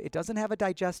job. It doesn't have a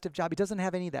digestive job. It doesn't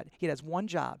have any of that. It has one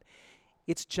job.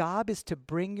 Its job is to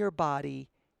bring your body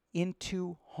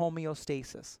into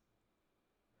homeostasis.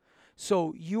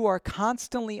 So you are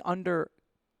constantly under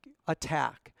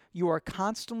attack. You are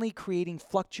constantly creating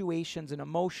fluctuations and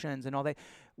emotions and all that.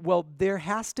 Well, there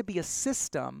has to be a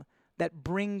system that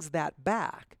brings that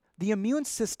back. The immune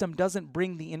system doesn't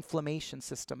bring the inflammation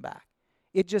system back.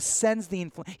 It just sends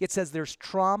it says there's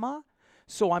trauma,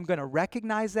 so I'm going to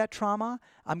recognize that trauma,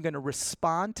 I'm going to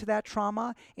respond to that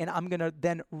trauma, and I'm going to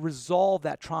then resolve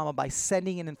that trauma by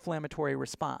sending an inflammatory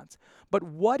response. But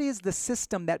what is the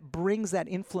system that brings that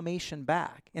inflammation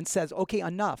back and says, okay,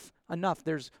 enough,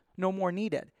 there's no more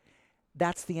needed?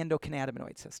 That's the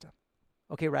endocannabinoid system.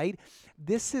 Okay, right?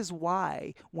 This is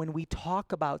why when we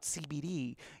talk about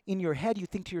CBD, in your head you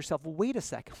think to yourself, well, wait a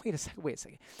second.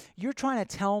 You're trying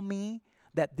to tell me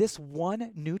that this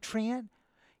one nutrient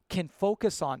can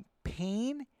focus on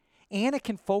pain, and it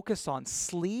can focus on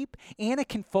sleep, and it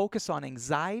can focus on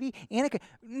anxiety, and it can...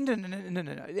 No.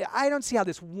 I don't see how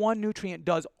this one nutrient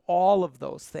does all of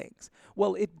those things.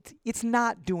 Well, it's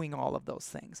not doing all of those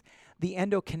things. The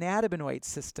endocannabinoid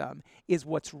system is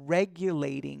what's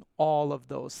regulating all of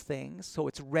those things. So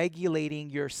it's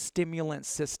regulating your stimulant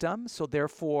system, so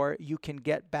therefore you can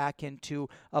get back into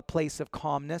a place of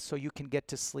calmness so you can get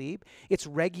to sleep. It's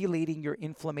regulating your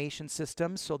inflammation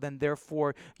system, so then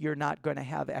therefore you're not going to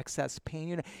have excess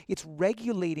pain. It's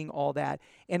regulating all that,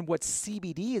 and what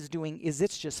CBD is doing is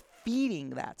it's just feeding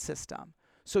that system.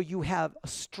 So you have a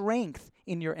strength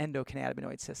in your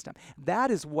endocannabinoid system.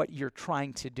 That is what you're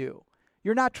trying to do.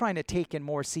 You're not trying to take in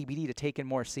more CBD to take in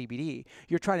more CBD.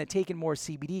 You're trying to take in more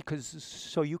CBD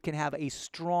so you can have a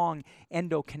strong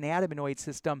endocannabinoid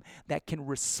system that can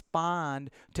respond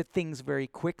to things very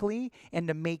quickly and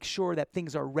to make sure that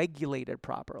things are regulated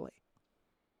properly.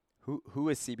 Who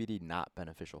is CBD not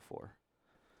beneficial for?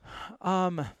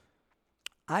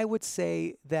 I would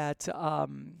say that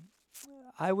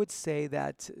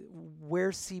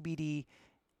where CBD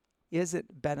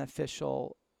isn't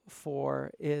beneficial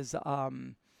for is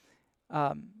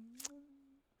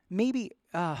maybe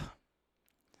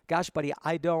gosh, buddy,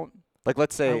 I don't like.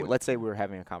 Let's say we were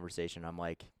having a conversation. I'm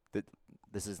like,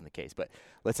 this isn't the case, but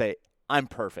let's say I'm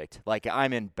perfect. Like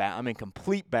I'm in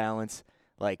complete balance.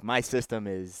 Like my system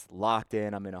is locked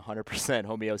in. I'm in 100%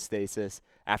 homeostasis.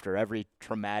 After every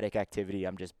traumatic activity,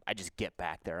 I just get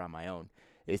back there on my own.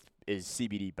 Is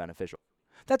CBD beneficial?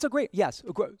 That's a great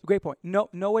point.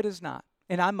 No, it is not.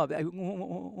 And I'm not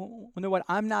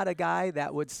a guy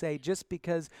that would say just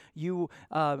because you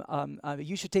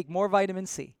should take more vitamin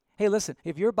C. Hey, listen,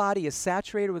 if your body is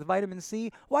saturated with vitamin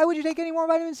C, why would you take any more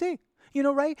vitamin C? You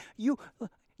know, right? You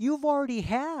already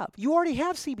have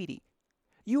CBD.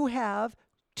 You have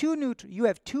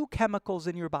two chemicals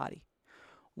in your body.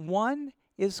 One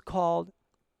is called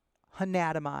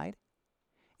anandamide,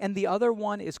 and the other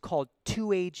one is called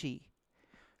 2-AG.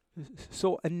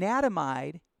 So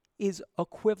anandamide is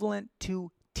equivalent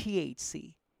to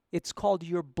THC. It's called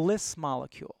your bliss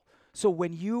molecule. So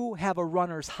when you have a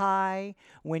runner's high,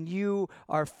 when you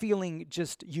are feeling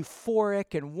just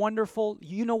euphoric and wonderful,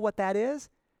 you know what that is?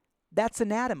 That's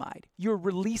anandamide. You're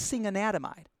releasing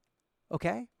anandamide.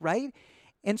 Okay, right?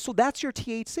 And so that's your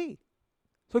THC.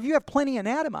 So if you have plenty of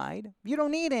anandamide, you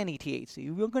don't need any THC.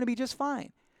 You're going to be just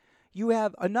fine. You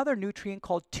have another nutrient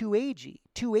called 2-AG.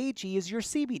 2-AG is your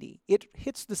CBD. It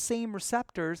hits the same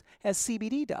receptors as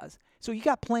CBD does. So you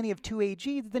got plenty of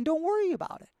 2-AG, then don't worry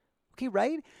about it. Okay,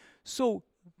 right? So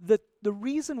the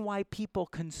reason why people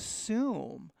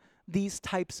consume these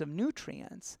types of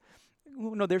nutrients,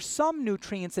 there's some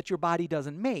nutrients that your body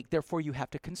doesn't make, therefore you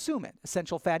have to consume it.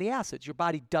 Essential fatty acids. Your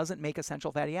body doesn't make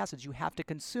essential fatty acids. You have to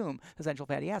consume essential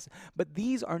fatty acids. But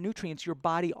these are nutrients your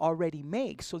body already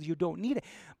makes, so you don't need it.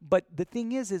 But the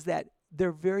thing is that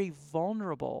they're very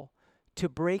vulnerable to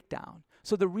breakdown.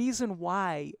 So the reason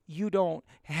why you don't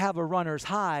have a runner's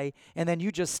high and then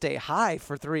you just stay high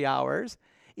for 3 hours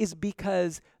is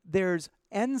because there's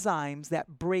enzymes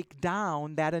that break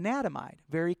down that anandamide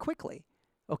very quickly.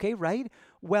 Okay, right?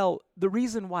 Well, the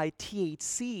reason why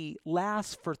THC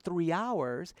lasts for 3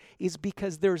 hours is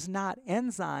because there's not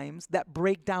enzymes that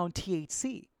break down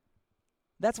THC.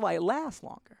 That's why it lasts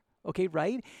longer. Okay,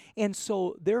 right? And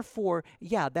so therefore,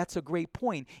 yeah, that's a great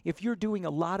point. If you're doing a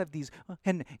lot of these,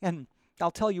 and I'll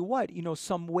tell you what,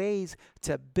 some ways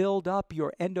to build up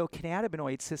your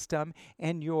endocannabinoid system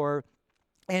and your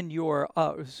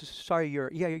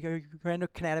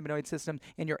endocannabinoid system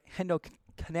and your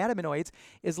endocannabinoids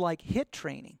is like HIIT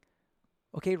training.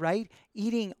 Okay, right?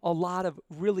 Eating a lot of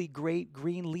really great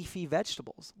green leafy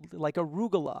vegetables like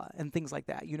arugula and things like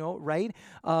that, right?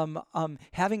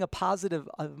 Having a positive,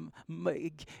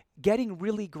 getting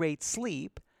really great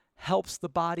sleep helps the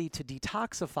body to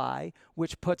detoxify,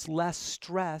 which puts less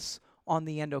stress on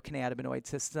the endocannabinoid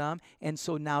system, and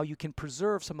so now you can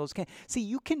preserve some of those. See,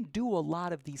 you can do a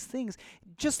lot of these things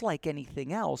just like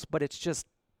anything else, but it's just,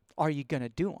 are you going to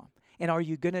do them? And are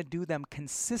you going to do them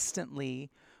consistently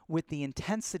with the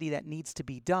intensity that needs to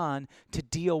be done to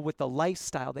deal with the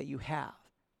lifestyle that you have?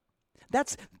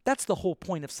 That's the whole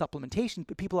point of supplementation.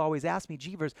 But people always ask me,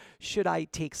 Jeevers, should I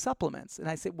take supplements? And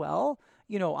I say, well,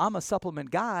 I'm a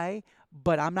supplement guy,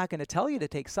 but I'm not going to tell you to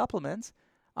take supplements.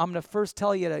 I'm going to first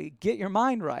tell you to get your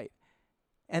mind right,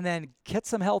 and then get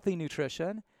some healthy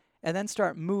nutrition, and then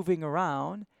start moving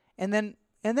around, and then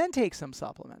take some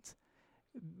supplements.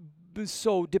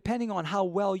 So depending on how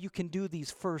well you can do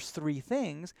these first three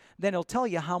things, then it'll tell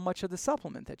you how much of the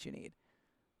supplement that you need.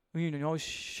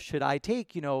 Should I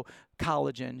take,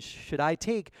 collagen? Should I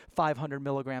take 500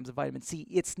 milligrams of vitamin C?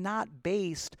 It's not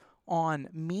based on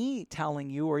me telling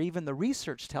you or even the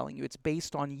research telling you. It's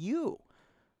based on you.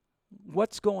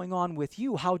 What's going on with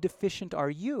you? How deficient are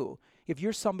you? If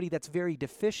you're somebody that's very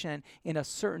deficient in a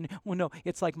certain,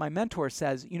 it's like my mentor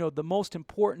says, the most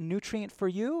important nutrient for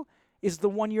you is the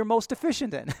one you're most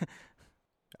deficient in.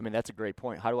 I mean, that's a great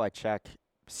point. How do I check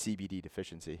CBD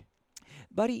deficiency?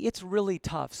 Buddy, it's really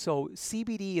tough. So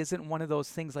CBD isn't one of those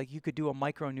things like you could do a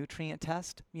micronutrient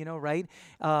test, right?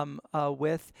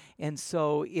 With, and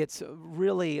so it's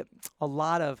really a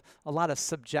lot of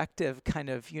subjective kind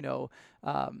of,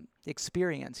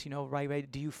 experience,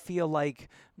 right? Do you feel like,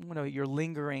 you're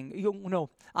lingering?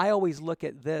 I always look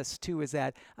at this too, is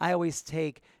that I always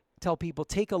tell people,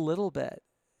 take a little bit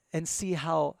and see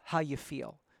how you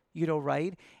feel,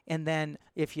 right? And then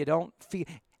if you don't feel.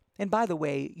 And by the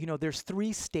way, there's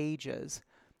three stages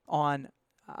of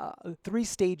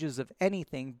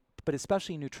anything, but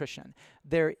especially nutrition.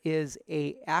 There is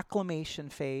a acclimation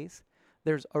phase,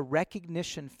 there's a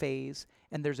recognition phase,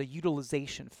 and there's a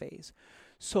utilization phase.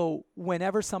 So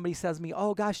whenever somebody says to me,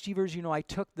 oh gosh, Jeevers, I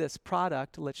took this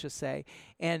product, let's just say,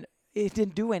 and it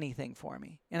didn't do anything for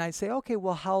me. And I say, okay,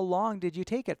 well, how long did you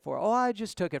take it for? Oh, I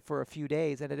just took it for a few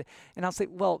days. And I'll say,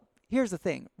 well, here's the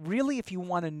thing. Really, if you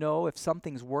want to know if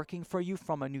something's working for you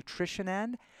from a nutrition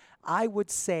end, I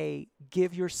would say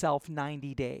give yourself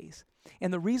 90 days.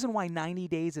 And the reason why 90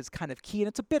 days is kind of key, and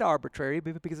it's a bit arbitrary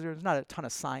because there's not a ton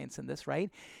of science in this,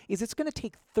 right, is it's going to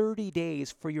take 30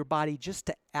 days for your body just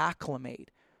to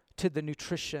acclimate to the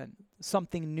nutrition,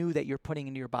 something new that you're putting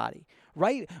into your body,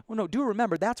 right? Well, no, do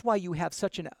remember, that's why you have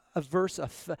such an adverse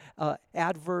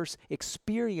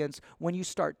experience when you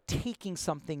start taking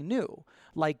something new.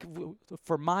 Like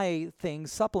for my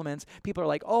things, supplements, people are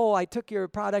like, oh, I took your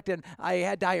product and I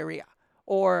had diarrhea.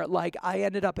 Or like I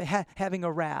ended up having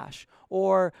a rash,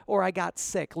 or I got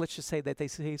sick. Let's just say that they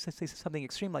say something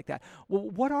extreme like that. Well,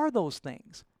 what are those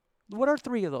things? What are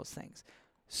three of those things?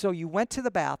 So you went to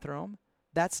the bathroom.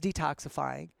 That's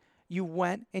detoxifying. You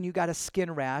went and you got a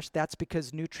skin rash. That's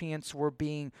because nutrients were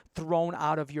being thrown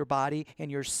out of your body, and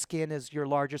your skin is your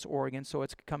largest organ, so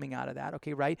it's coming out of that,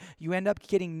 okay, right? You end up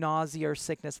getting nausea or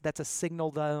sickness. That's a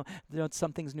signal that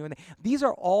something's new. These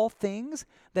are all things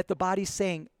that the body's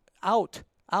saying, out,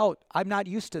 I'm not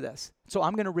used to this, so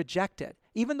I'm going to reject it.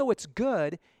 Even though it's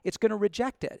good, it's going to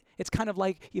reject it. It's kind of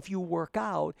like if you work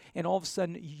out and all of a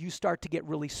sudden you start to get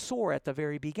really sore at the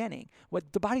very beginning.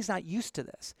 The body's not used to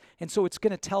this. And so it's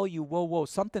going to tell you, whoa,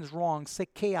 something's wrong,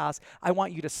 sick, chaos, I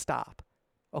want you to stop.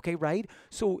 Okay, right?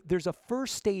 So there's a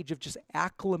first stage of just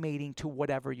acclimating to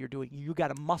whatever you're doing. You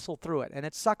got to muscle through it. And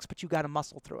it sucks, but you got to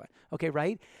muscle through it. Okay,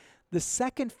 right? The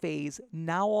second phase,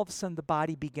 now all of a sudden the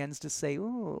body begins to say,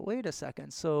 oh, wait a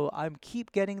second. So I'm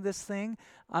keep getting this thing.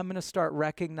 I'm going to start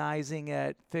recognizing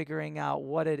it, figuring out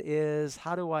what it is.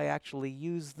 How do I actually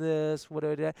use this?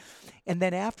 And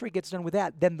then after it gets done with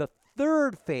that, then the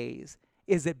third phase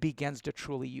is it begins to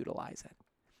truly utilize it.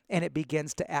 And it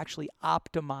begins to actually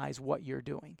optimize what you're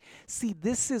doing. See,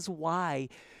 this is why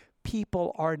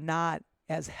people are not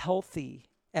as healthy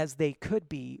as they could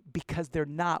be, because they're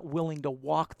not willing to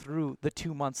walk through the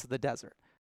 2 months of the desert.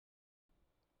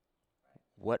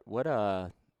 What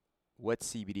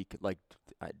CBD, like,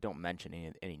 don't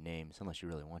mention any names unless you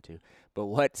really want to, but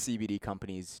what CBD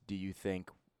companies do you think,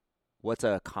 what's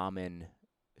a common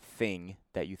thing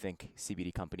that you think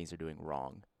CBD companies are doing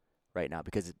wrong right now?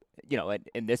 Because,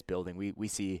 in this building, we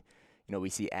see, we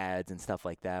see ads and stuff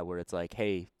like that where it's like,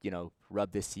 hey,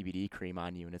 rub this CBD cream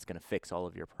on you and it's going to fix all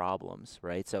of your problems,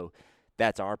 right? So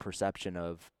that's our perception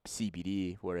of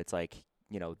CBD, where it's like,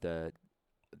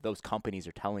 those companies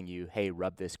are telling you, hey,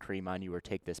 rub this cream on you or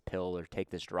take this pill or take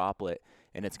this droplet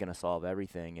and it's going to solve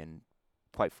everything. And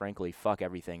quite frankly, fuck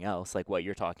everything else, like what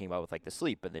you're talking about with like the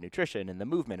sleep and the nutrition and the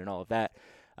movement and all of that.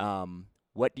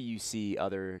 what do you see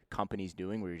other companies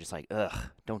doing where you're just like, ugh,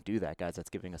 don't do that, guys. That's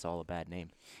giving us all a bad name.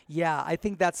 Yeah, I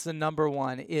think that's the number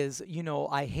one is,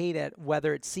 I hate it,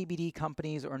 whether it's CBD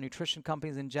companies or nutrition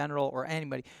companies in general or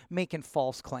anybody making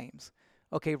false claims.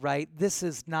 Okay, right? This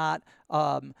is not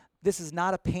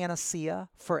a panacea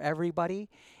for everybody,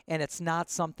 and it's not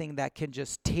something that can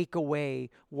just take away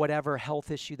whatever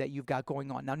health issue that you've got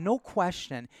going on. Now, no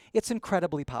question, it's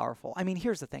incredibly powerful. I mean,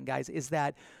 here's the thing, guys, is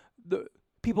that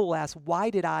people will ask, why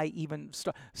did I even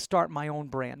start my own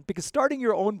brand? Because starting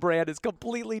your own brand is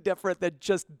completely different than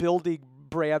just building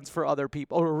brands for other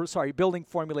people, building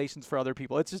formulations for other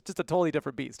people. It's just a totally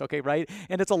different beast, okay, right?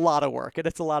 And it's a lot of work and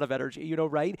it's a lot of energy,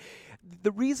 right?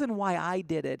 The reason why I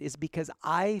did it is because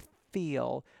I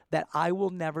feel that I will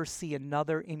never see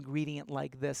another ingredient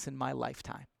like this in my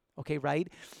lifetime. Okay, right?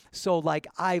 So like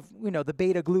the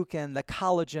beta glucan, the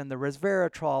collagen, the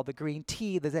resveratrol, the green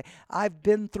tea, I've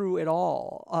been through it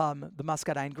all. The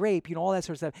muscadine grape, all that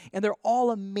sort of stuff. And they're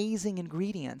all amazing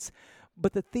ingredients.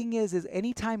 But the thing is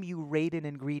anytime you rate an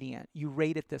ingredient, you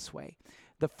rate it this way.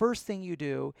 The first thing you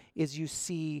do is you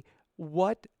see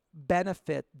what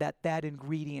benefit that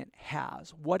ingredient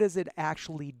has. What is it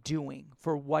actually doing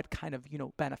for what kind of,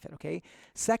 benefit, okay?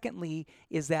 Secondly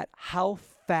is that how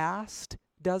fast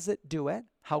does it do it?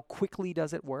 How quickly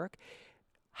does it work?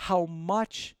 How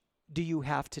much do you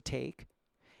have to take?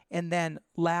 And then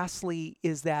lastly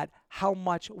is that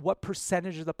what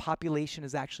percentage of the population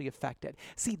is actually affected?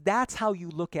 See, that's how you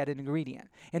look at an ingredient.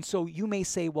 And so you may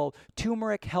say, well,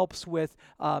 turmeric helps with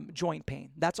joint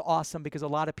pain. That's awesome because a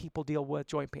lot of people deal with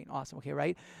joint pain. Awesome, okay,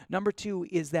 right? Number two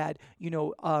is that,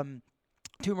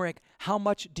 turmeric, how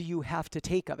much do you have to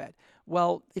take of it?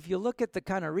 Well, if you look at the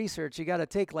kind of research, you got to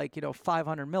take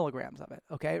 500 milligrams of it,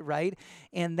 okay, right?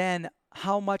 And then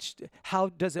how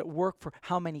does it work for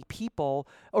how many people,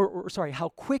 how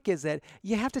quick is it?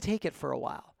 You have to take it for a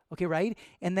while, okay, right?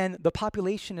 And then the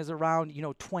population is around,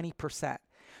 20%.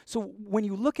 So when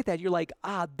you look at that, you're like,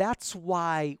 that's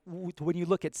why when you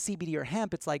look at CBD or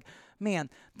hemp, it's like, man,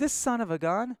 this son of a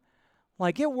gun,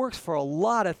 it works for a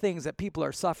lot of things that people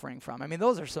are suffering from. I mean,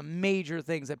 those are some major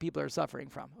things that people are suffering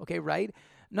from, okay, right?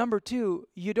 Number two,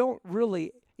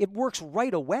 it works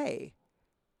right away.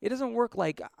 It doesn't work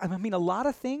a lot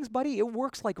of things, buddy, it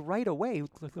works right away.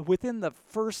 Within the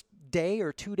first day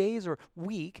or 2 days or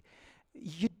week,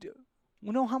 you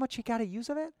know how much you got to use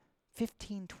of it?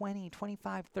 15, 20,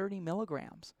 25, 30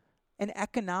 milligrams. An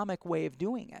economic way of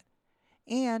doing it.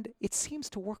 And it seems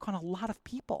to work on a lot of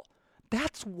people.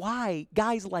 That's why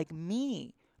guys like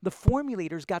me, the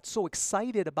formulators, got so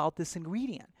excited about this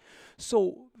ingredient.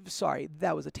 So, sorry,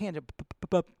 that was a tangent.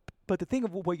 But the thing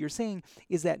of what you're saying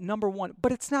is that, number one,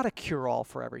 but it's not a cure-all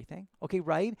for everything, okay,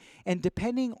 right? And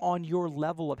depending on your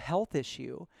level of health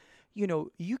issue,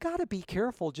 you got to be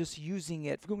careful just using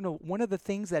it. One of the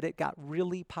things that it got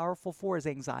really powerful for is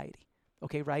anxiety.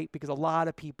 Okay, right? Because a lot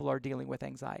of people are dealing with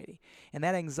anxiety. And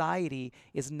that anxiety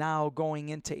is now going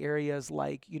into areas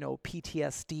like,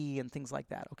 PTSD and things like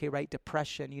that. Okay, right?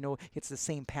 Depression, it's the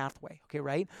same pathway. Okay,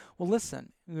 right? Well,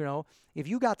 listen, if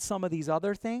you got some of these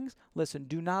other things, listen,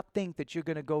 do not think that you're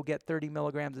going to go get 30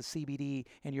 milligrams of CBD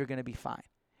and you're going to be fine.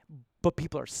 But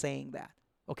people are saying that.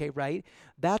 Okay, right?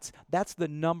 That's the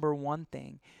number one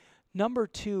thing. Number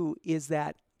two is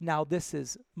that, now this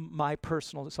is my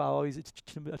personal, so I'll always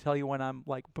tell you when I'm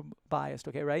biased,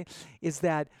 okay, right? Is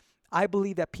that I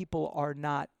believe that people are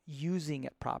not using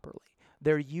it properly.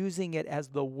 They're using it as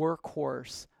the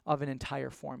workhorse of an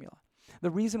entire formula. The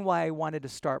reason why I wanted to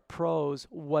start Pros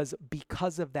was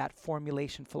because of that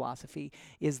formulation philosophy,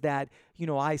 is that,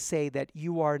 I say that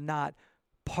you are not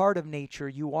part of nature,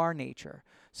 you are nature.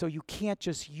 So you can't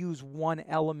just use one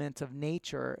element of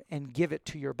nature and give it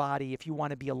to your body if you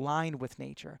want to be aligned with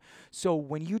nature. So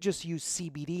when you just use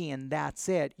CBD and that's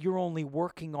it, you're only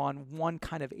working on one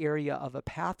kind of area of a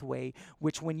pathway,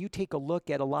 which when you take a look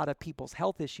at a lot of people's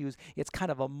health issues, it's kind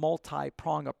of a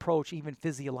multi-prong approach, even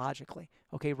physiologically.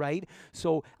 Okay, right?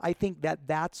 So I think that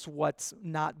that's what's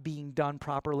not being done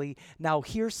properly. Now,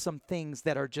 here's some things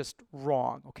that are just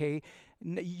wrong, okay?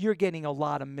 You're getting a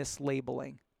lot of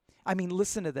mislabeling. I mean,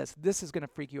 listen to this. This is going to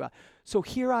freak you out. So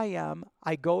here I am.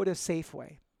 I go to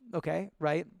Safeway, okay,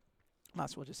 right? Might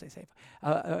as well just say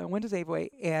Safeway. I went to Safeway,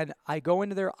 and I go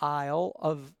into their aisle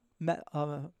of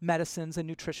medicines and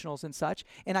nutritionals and such,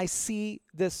 and I see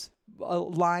this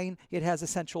line. It has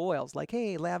essential oils, like,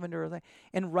 hey, lavender.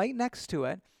 And right next to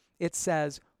it, it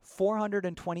says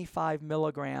 425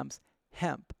 milligrams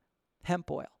hemp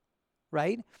oil,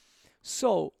 right?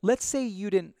 So let's say you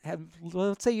didn't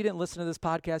listen to this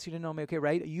podcast, you didn't know me, okay,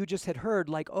 right? You just had heard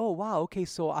like, oh, wow, okay,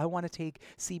 so I want to take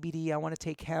CBD, I want to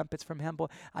take hemp, it's from hemp oil.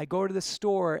 I go to the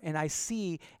store and I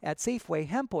see at Safeway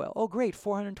hemp oil. Oh, great,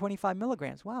 425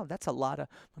 milligrams. Wow, that's a lot of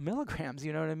milligrams,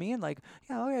 you know what I mean? Like,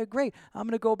 yeah, okay, great, I'm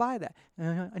going to go buy that.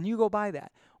 And you go buy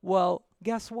that. Well,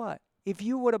 guess what? If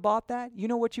you would have bought that, you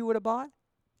know what you would have bought?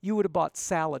 You would have bought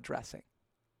salad dressing.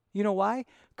 You know why?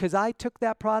 Because I took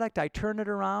that product, I turned it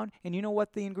around, and you know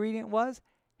what the ingredient was?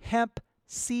 Hemp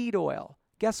seed oil.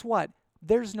 Guess what?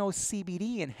 There's no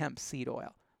CBD in hemp seed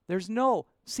oil. There's no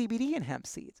CBD in hemp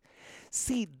seeds.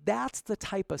 See, that's the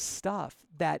type of stuff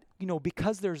that,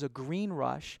 because there's a green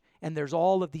rush and there's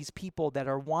all of these people that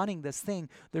are wanting this thing,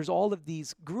 there's all of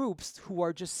these groups who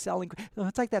are just selling.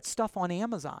 It's like that stuff on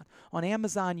Amazon. On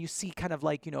Amazon, you see kind of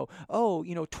like,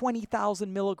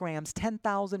 20,000 milligrams,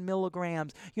 10,000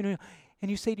 milligrams, and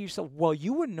you say to yourself, well,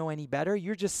 you wouldn't know any better.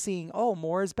 You're just seeing, oh,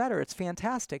 more is better. It's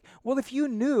fantastic. Well, if you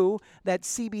knew that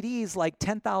CBD is like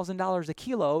 $10,000 a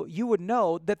kilo, you would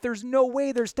know that there's no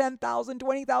way there's 10,000,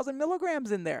 20,000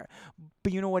 milligrams in there.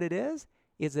 But you know what it is?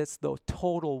 It's the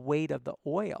total weight of the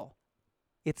oil.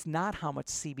 It's not how much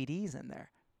CBD is in there,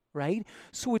 right?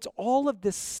 So it's all of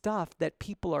this stuff that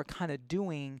people are kind of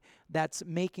doing that's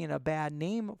making a bad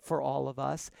name for all of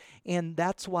us. And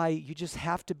that's why you just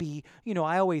have to be,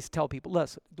 I always tell people,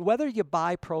 listen, whether you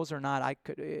buy pros or not,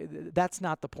 that's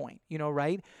not the point,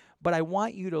 right? But I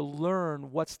want you to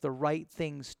learn what's the right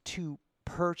things to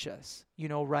purchase,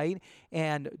 right?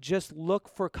 And just look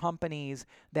for companies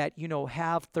that,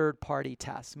 have third-party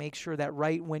tests. Make sure that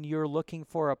right when you're looking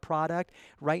for a product,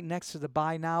 right next to the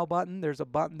Buy Now button, there's a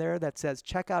button there that says,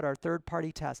 check out our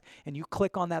third-party test. And you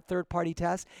click on that third-party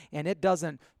test, and it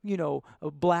doesn't,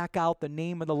 black out the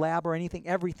name of the lab or anything.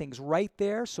 Everything's right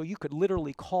there, so you could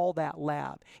literally call that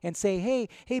lab and say, hey,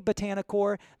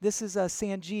 Botanicor, this is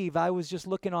Sanjeev. I was just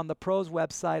looking on the Pros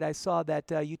website. I saw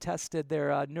that you tested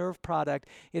their nerve product.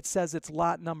 It says it's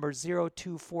lot number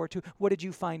 0242. What did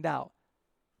you find out?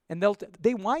 And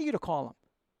they want you to call them.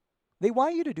 They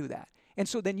want you to do that. And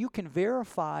so then you can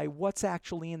verify what's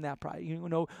actually in that product.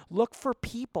 Look for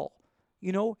people.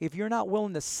 If you're not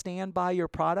willing to stand by your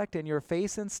product and your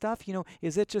face and stuff,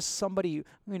 is it just somebody,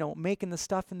 making the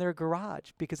stuff in their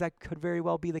garage? Because that could very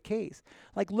well be the case.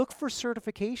 Like, look for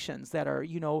certifications that are,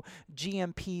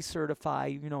 GMP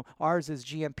certified. Ours is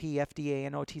GMP, FDA,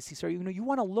 and OTC. So, you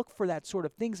want to look for that sort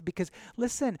of things because,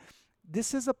 listen,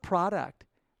 this is a product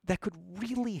that could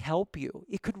really help you.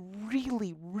 It could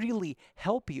really, really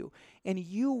help you. And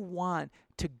you want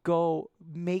to go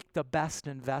make the best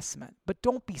investment. But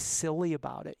don't be silly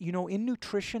about it. In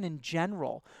nutrition in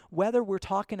general, whether we're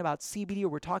talking about CBD or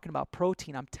we're talking about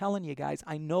protein, I'm telling you guys,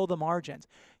 I know the margins.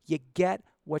 You get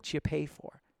what you pay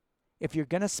for. If you're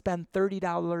going to spend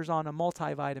 $30 on a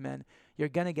multivitamin, you're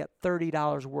going to get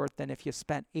 $30 worth than if you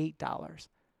spent $8.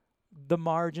 The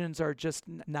margins are just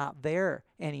not there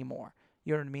anymore.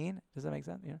 You know what I mean? Does that make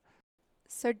sense? Yeah.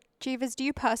 So, Jeevers, do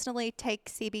you personally take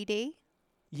CBD?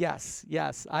 Yes,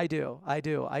 I do.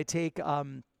 I take,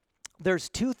 there's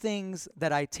two things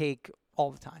that I take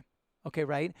all the time. Okay,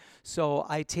 right? So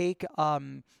I take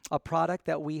a product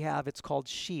that we have. It's called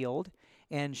Shield.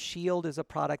 And Shield is a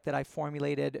product that I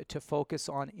formulated to focus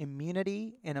on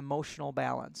immunity and emotional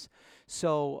balance.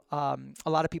 So a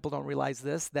lot of people don't realize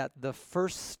this, that the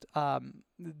first, right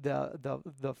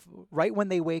when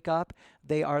they wake up,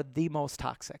 they are the most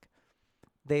toxic.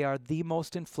 They are the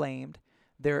most inflamed.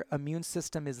 Their immune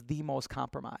system is the most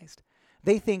compromised.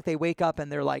 They think they wake up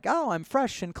and they're like, oh, I'm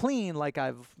fresh and clean like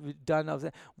I've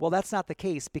done. Well, that's not the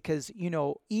case because,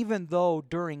 even though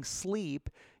during sleep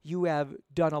you have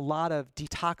done a lot of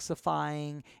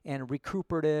detoxifying and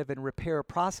recuperative and repair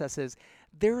processes,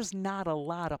 there's not a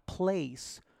lot of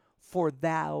place for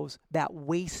that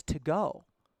waste to go.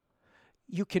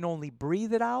 You can only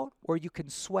breathe it out or you can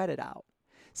sweat it out.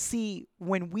 See,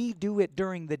 when we do it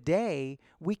during the day,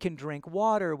 we can drink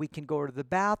water, we can go to the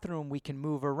bathroom, we can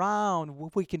move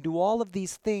around, we can do all of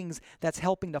these things that's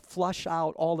helping to flush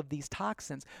out all of these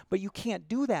toxins. But you can't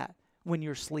do that when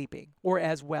you're sleeping or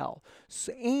as well.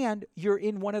 So, and you're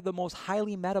in one of the most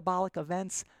highly metabolic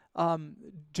events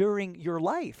during your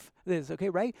life. Okay,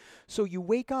 right? So you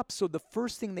wake up. So the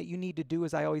first thing that you need to do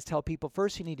is, I always tell people,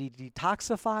 first you need to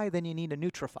detoxify, then you need to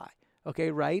nutrify.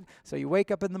 Okay, right? So you wake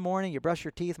up in the morning, you brush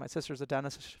your teeth. My sister's a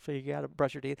dentist, so you got to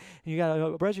brush your teeth. You got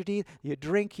to brush your teeth. You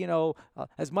drink,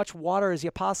 as much water as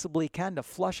you possibly can to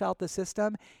flush out the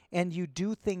system. And you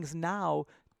do things now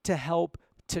to help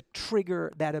to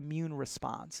trigger that immune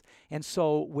response. And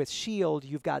so with Shield,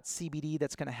 you've got CBD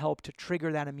that's going to help to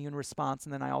trigger that immune response.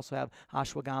 And then I also have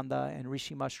ashwagandha and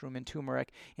reishi mushroom and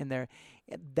turmeric in there.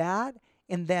 That,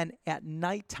 and then at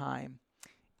nighttime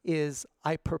is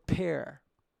I prepare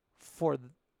for the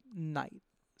night.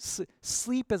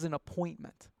 Sleep is an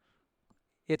appointment.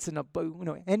 It's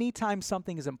anytime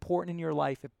something is important in your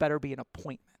life, it better be an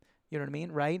appointment. You know what I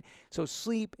mean, right? So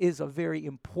sleep is a very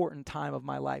important time of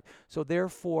my life. So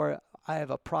therefore, I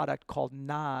have a product called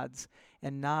Nods,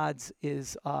 and Nods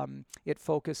is it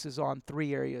focuses on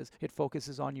 3 areas. It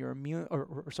focuses on your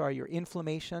your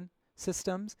inflammation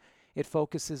systems. It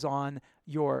focuses on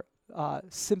your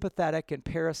sympathetic and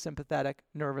parasympathetic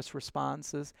nervous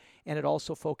responses, and it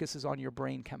also focuses on your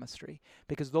brain chemistry,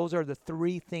 because those are the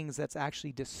 3 things that's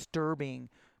actually disturbing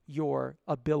your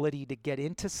ability to get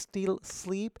into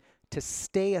sleep, to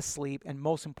stay asleep, and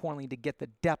most importantly, to get the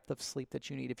depth of sleep that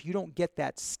you need. If you don't get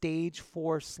that stage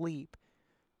 4 sleep,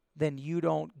 then you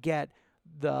don't get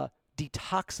the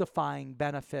detoxifying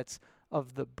benefits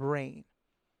of the brain.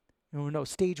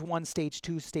 Stage 1, stage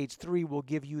 2, stage 3 will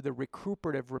give you the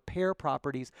recuperative repair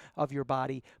properties of your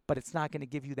body, but it's not going to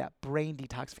give you that brain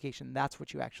detoxification. That's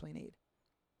what you actually need.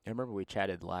 I remember we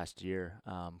chatted last year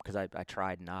because I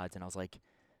tried Nods, and I was like,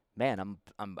 man,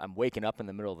 I'm waking up in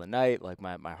the middle of the night, like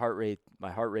my heart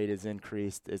rate is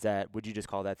increased. Would you just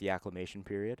call that the acclimation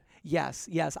period? Yes.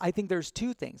 I think there's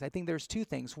 2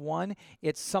 things. One,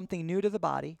 it's something new to the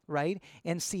body, right?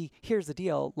 And see, here's the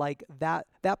deal, like that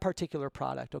particular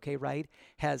product, okay, right,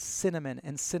 has cinnamon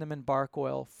and cinnamon bark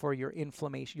oil for your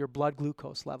inflammation, your blood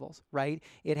glucose levels, right?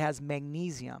 It has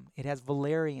magnesium, it has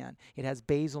valerian, it has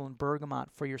basil and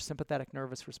bergamot for your sympathetic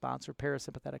nervous response or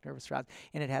parasympathetic nervous response,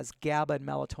 and it has GABA and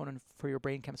melatonin for your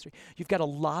brain chemistry. You've got a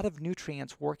lot of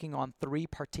nutrients working on 3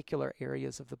 particular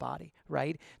areas of the body,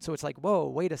 right? So it's like, whoa,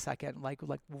 wait a second, like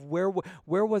where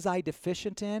was I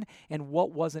deficient in, and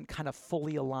what wasn't kind of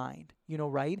fully aligned,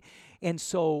 right? And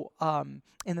so,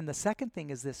 and then the second thing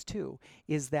is this too,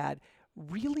 is that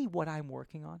really what I'm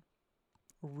working on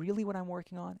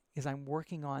is I'm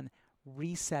working on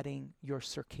resetting your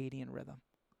circadian rhythm.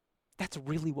 That's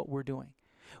really what we're doing.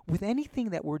 With anything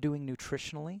that we're doing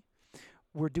nutritionally,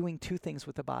 we're doing 2 things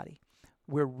with the body.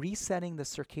 We're resetting the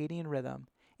circadian rhythm,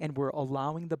 and we're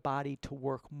allowing the body to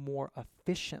work more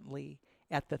efficiently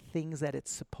at the things that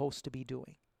it's supposed to be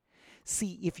doing.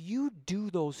 See, if you do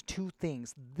those 2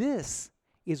 things, this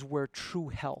is where true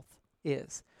health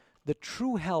is. The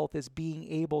true health is being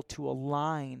able to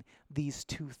align these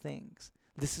 2 things.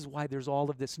 This is why there's all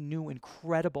of this new,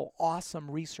 incredible,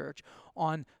 awesome research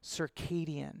on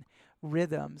circadian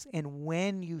rhythms and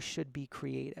when you should be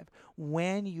creative,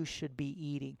 when you should be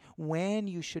eating, when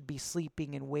you should be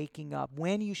sleeping and waking up,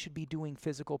 when you should be doing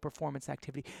physical performance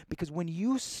activity. Because when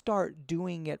you start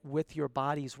doing it with your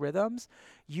body's rhythms,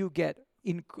 you get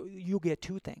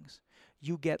 2 things.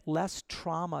 You get less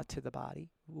trauma to the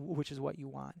body, which is what you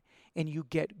want, and you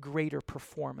get greater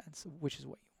performance, which is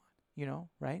what you want,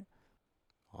 right?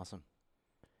 Awesome.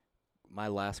 My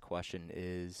last question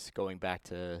is going back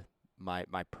to my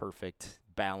perfect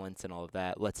balance and all of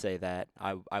that. Let's say that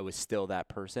I was still that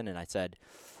person, and I said,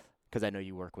 because I know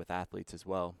you work with athletes as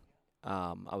well,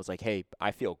 I was like, hey, I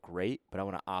feel great, but I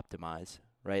want to optimize,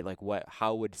 right? Like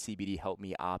how would CBD help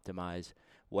me optimize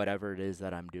whatever it is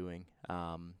that I'm doing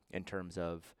in terms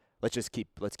of, let's keep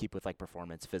with like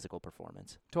performance, physical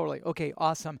performance. Totally. Okay,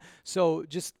 awesome. So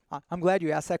I'm glad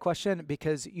you asked that question,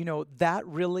 because, that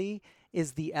really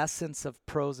is the essence of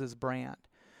Prose's brand.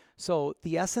 So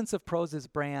the essence of Prose's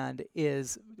brand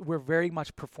is we're very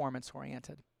much performance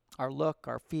oriented. Our look,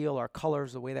 our feel, our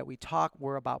colors, the way that we talk,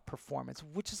 we're about performance,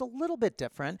 which is a little bit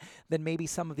different than maybe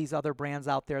some of these other brands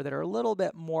out there that are a little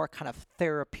bit more kind of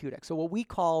therapeutic. So what we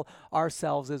call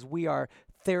ourselves is we are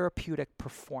therapeutic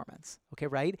performance, okay,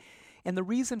 right? And the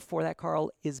reason for that, Carl,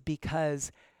 is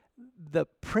because the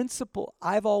principle,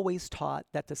 I've always taught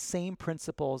that the same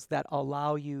principles that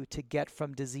allow you to get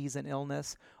from disease and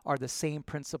illness are the same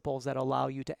principles that allow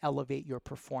you to elevate your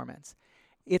performance.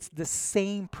 It's the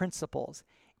same principles.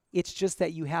 It's just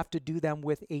that you have to do them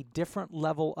with a different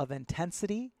level of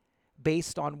intensity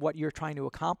based on what you're trying to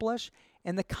accomplish,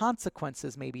 and the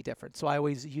consequences may be different. So I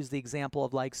always use the example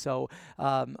of so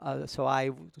I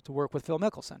work with Phil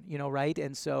Mickelson, right?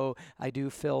 And so I do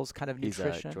Phil's kind of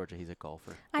nutrition. Georgia, he's a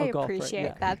golfer. I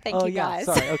appreciate that. Thank you, guys.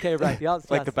 Sorry. Okay, right. Yeah,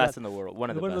 like the best in the world. One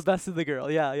of the best in the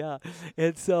world. Yeah.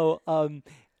 And so,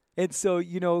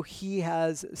 he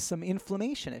has some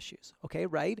inflammation issues. Okay,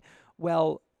 right?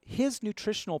 Well, his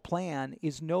nutritional plan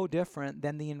is no different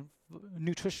than the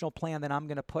nutritional plan that I'm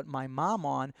going to put my mom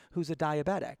on, who's a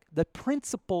diabetic. The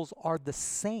principles are the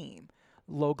same.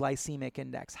 low glycemic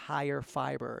index, higher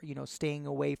fiber, staying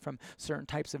away from certain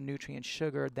types of nutrients,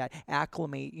 sugar that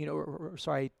acclimate,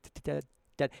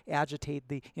 that agitate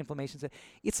the inflammation.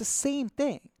 It's the same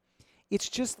thing. It's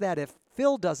just that if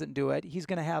Phil doesn't do it, he's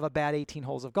going to have a bad 18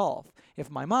 holes of golf. If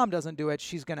my mom doesn't do it,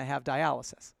 she's going to have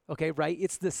dialysis. Okay, right?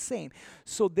 It's the same.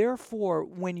 So therefore,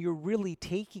 when you're really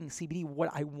taking CBD, what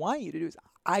I want you to do is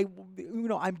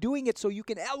I'm doing it so you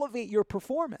can elevate your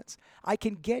performance. I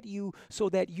can get you so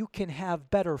that you can have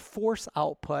better force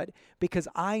output, because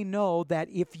I know that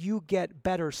if you get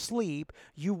better sleep,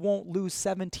 you won't lose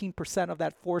 17% of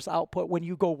that force output when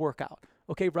you go work out.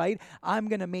 Okay, right? I'm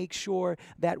going to make sure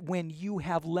that when you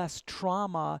have less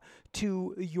trauma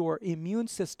to your immune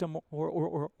system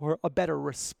or a better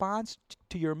response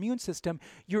to your immune system,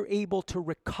 you're able to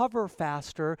recover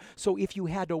faster. So if you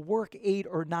had to work 8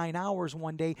 or 9 hours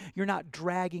one day, you're not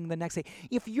dragging the next day.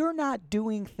 If you're not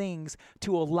doing things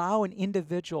to allow an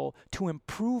individual to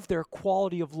improve their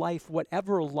quality of life,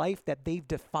 whatever life that they've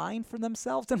defined for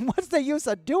themselves, then what's the use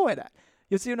of doing it?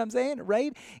 You see what I'm saying,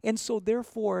 right? And so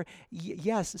therefore,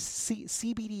 yes,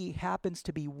 CBD happens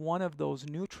to be one of those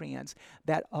nutrients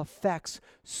that affects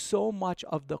so much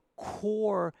of the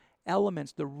core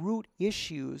elements, the root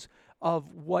issues of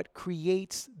what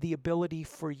creates the ability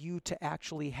for you to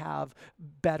actually have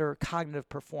better cognitive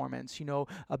performance,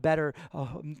 a better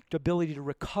ability to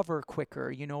recover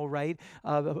quicker, right?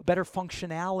 Better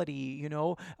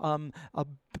functionality, a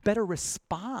better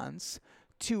response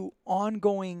to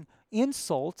ongoing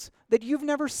insults that you've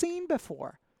never seen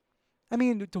before. I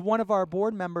mean, to one of our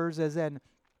board members is an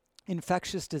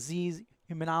infectious disease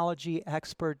immunology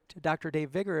expert, Dr.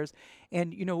 Dave Viggers,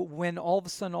 and when all of a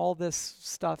sudden all this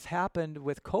stuff happened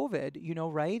with COVID,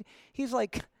 right? He's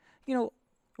like,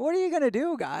 what are you going to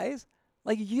do, guys?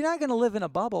 Like, you're not going to live in a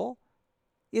bubble.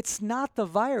 It's not the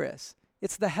virus.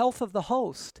 It's the health of the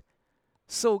host.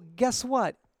 So guess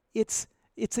what? It's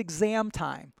exam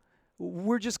time.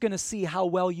 We're just going to see how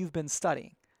well you've been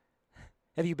studying.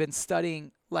 Have you been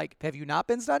studying? Have you not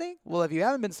been studying? Well, if you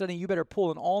haven't been studying, you better pull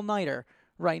an all-nighter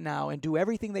right now and do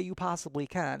everything that you possibly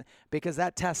can, because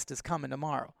that test is coming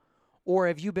tomorrow. Or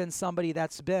have you been somebody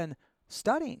that's been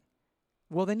studying?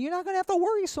 Well, then you're not going to have to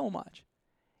worry so much.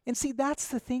 And see, that's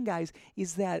the thing, guys,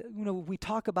 is that, we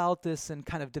talk about this and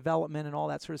kind of development and all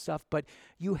that sort of stuff, but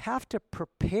you have to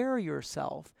prepare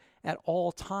yourself at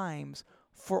all times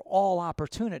for all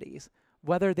opportunities,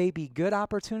 whether they be good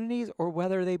opportunities or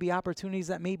whether they be opportunities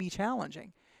that may be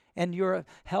challenging. And your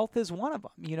health is one of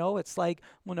them. It's like,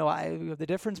 the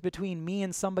difference between me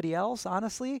and somebody else,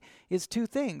 honestly, is two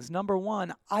things. Number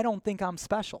one, I don't think I'm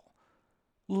special.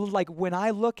 Like when I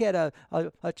look at a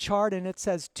chart and it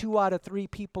says 2 out of 3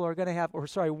 people are going to have,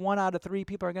 1 out of 3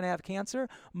 people are going to have cancer,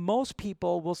 most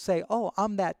people will say, oh,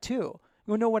 I'm that too.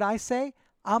 You know what I say?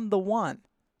 I'm the one.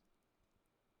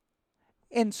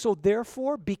 And so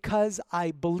therefore, because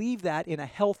I believe that in a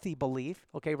healthy belief,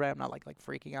 okay, right, I'm not like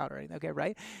freaking out or anything, okay,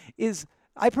 right, is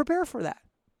I prepare for that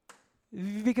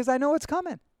because I know it's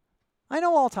coming. I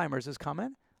know Alzheimer's is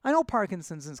coming. I know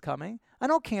Parkinson's is coming. I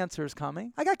know cancer is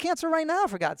coming. I got cancer right now,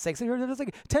 for God's sakes. There's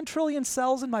like 10 trillion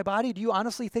cells in my body. Do you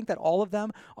honestly think that all of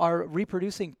them are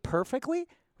reproducing perfectly,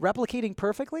 replicating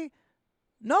perfectly?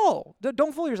 No,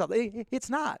 don't fool yourself. It's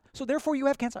not. So therefore, you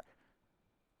have cancer.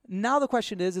 Now the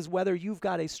question is whether you've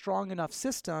got a strong enough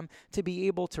system to be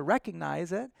able to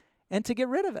recognize it and to get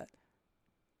rid of it.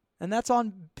 And that's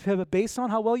based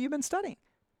on how well you've been studying.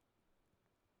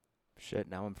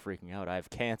 Shit, now I'm freaking out. I have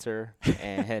cancer,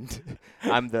 and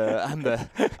I'm the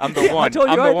one. I'm the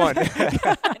one.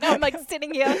 I know, I'm like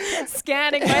sitting here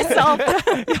scanning myself.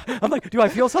 I'm like, do I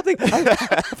feel something? I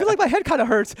feel like my head kind of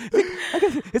hurts.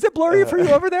 Is it blurry for you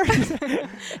over there?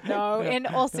 No, in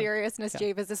all seriousness,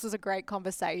 Jeevers, this was a great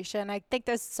conversation. I think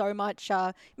there's so much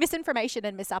misinformation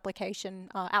and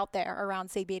misapplication out there around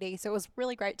CBD. So it was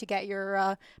really great to get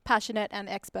your passionate and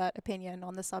expert opinion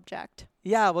on the subject.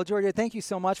 Yeah, well, Georgia, thank you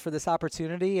so much for this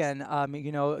opportunity. And,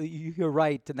 you're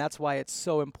right. And that's why it's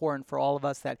so important for all of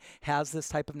us that has this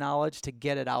type of knowledge to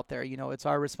get it out there. It's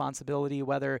our responsibility,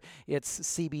 whether it's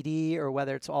CBD or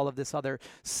whether it's all of this other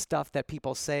stuff that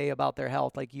people say about their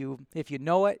health. Like if you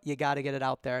know it, you got to get it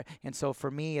out there. And so for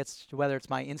me, it's whether it's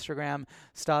my Instagram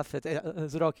stuff.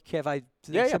 Is it okay if I...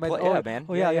 man.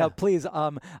 Oh, yeah, please.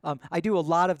 I do a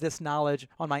lot of this knowledge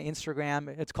on my Instagram.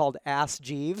 It's called Ask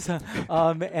Jeeves.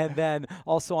 And then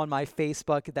also on my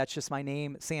Facebook, that's just my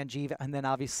name, Sanjeev, and then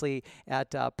obviously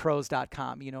at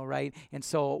pros.com, right? And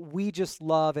so we just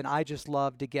love, and I just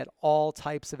love to get all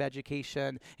types of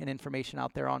education and information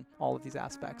out there on all of these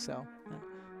aspects. So,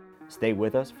 Stay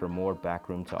with us for more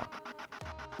Backroom Talk.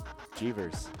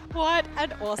 Jeevers. What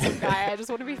an awesome guy. I just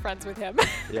want to be friends with him.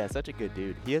 Yeah, such a good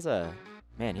dude. He has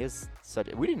such.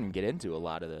 We didn't even get into a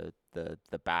lot of the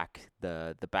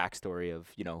backstory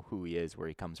of who he is, where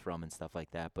he comes from, and stuff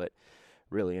like that. But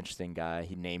really interesting guy.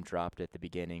 He name dropped at the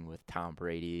beginning with Tom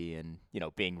Brady, and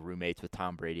being roommates with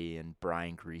Tom Brady and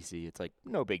Brian Greasy. It's like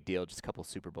no big deal, just a couple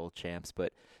Super Bowl champs.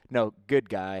 But no, good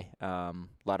guy. A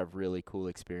lot of really cool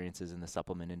experiences in the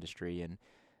supplement industry, and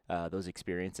those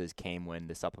experiences came when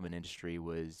the supplement industry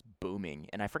was booming.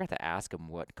 And I forgot to ask him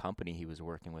what company he was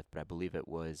working with, but I believe it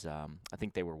was, I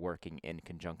think they were working in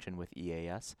conjunction with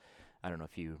EAS. I don't know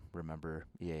if you remember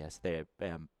EAS. They're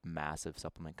a massive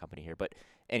supplement company here. But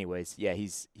anyways, yeah, he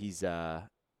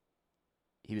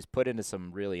was put into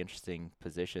some really interesting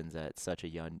positions at such a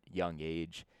young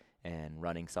age, and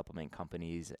running supplement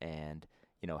companies, and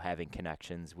having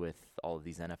connections with all of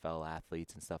these NFL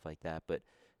athletes and stuff like that. But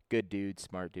good dude,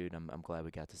 smart dude. I'm glad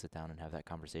we got to sit down and have that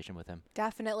conversation with him.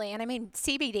 Definitely. And I mean,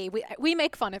 CBD, we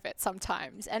make fun of it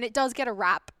sometimes, and it does get a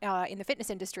rap in the fitness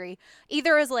industry,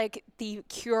 either as like the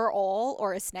cure-all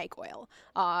or as snake oil.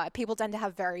 People tend to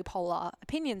have very polar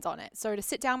opinions on it. So to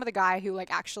sit down with a guy who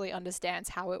like actually understands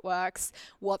how it works,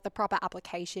 what the proper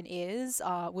application is,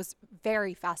 was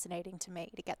very fascinating to me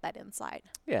to get that insight.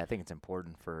 Yeah, I think it's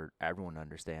important for everyone to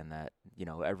understand that,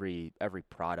 every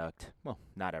product, well,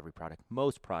 not every product,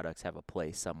 most products have a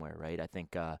place somewhere, right? I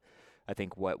think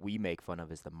what we make fun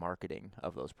of is the marketing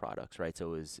of those products, right?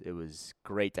 So it was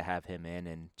great to have him in,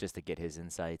 and just to get his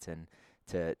insights, and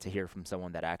to hear from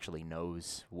someone that actually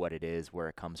knows what it is, where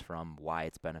it comes from, why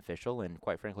it's beneficial, and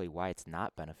quite frankly, why it's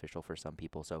not beneficial for some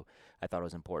people. So I thought it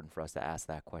was important for us to ask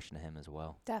that question to him as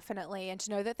well. Definitely. And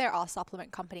to know that there are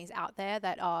supplement companies out there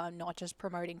that are not just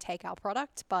promoting take our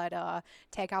product, but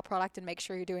take our product and make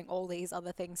sure you're doing all these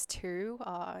other things too.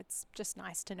 It's just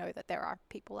nice to know that there are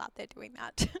people out there doing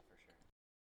that.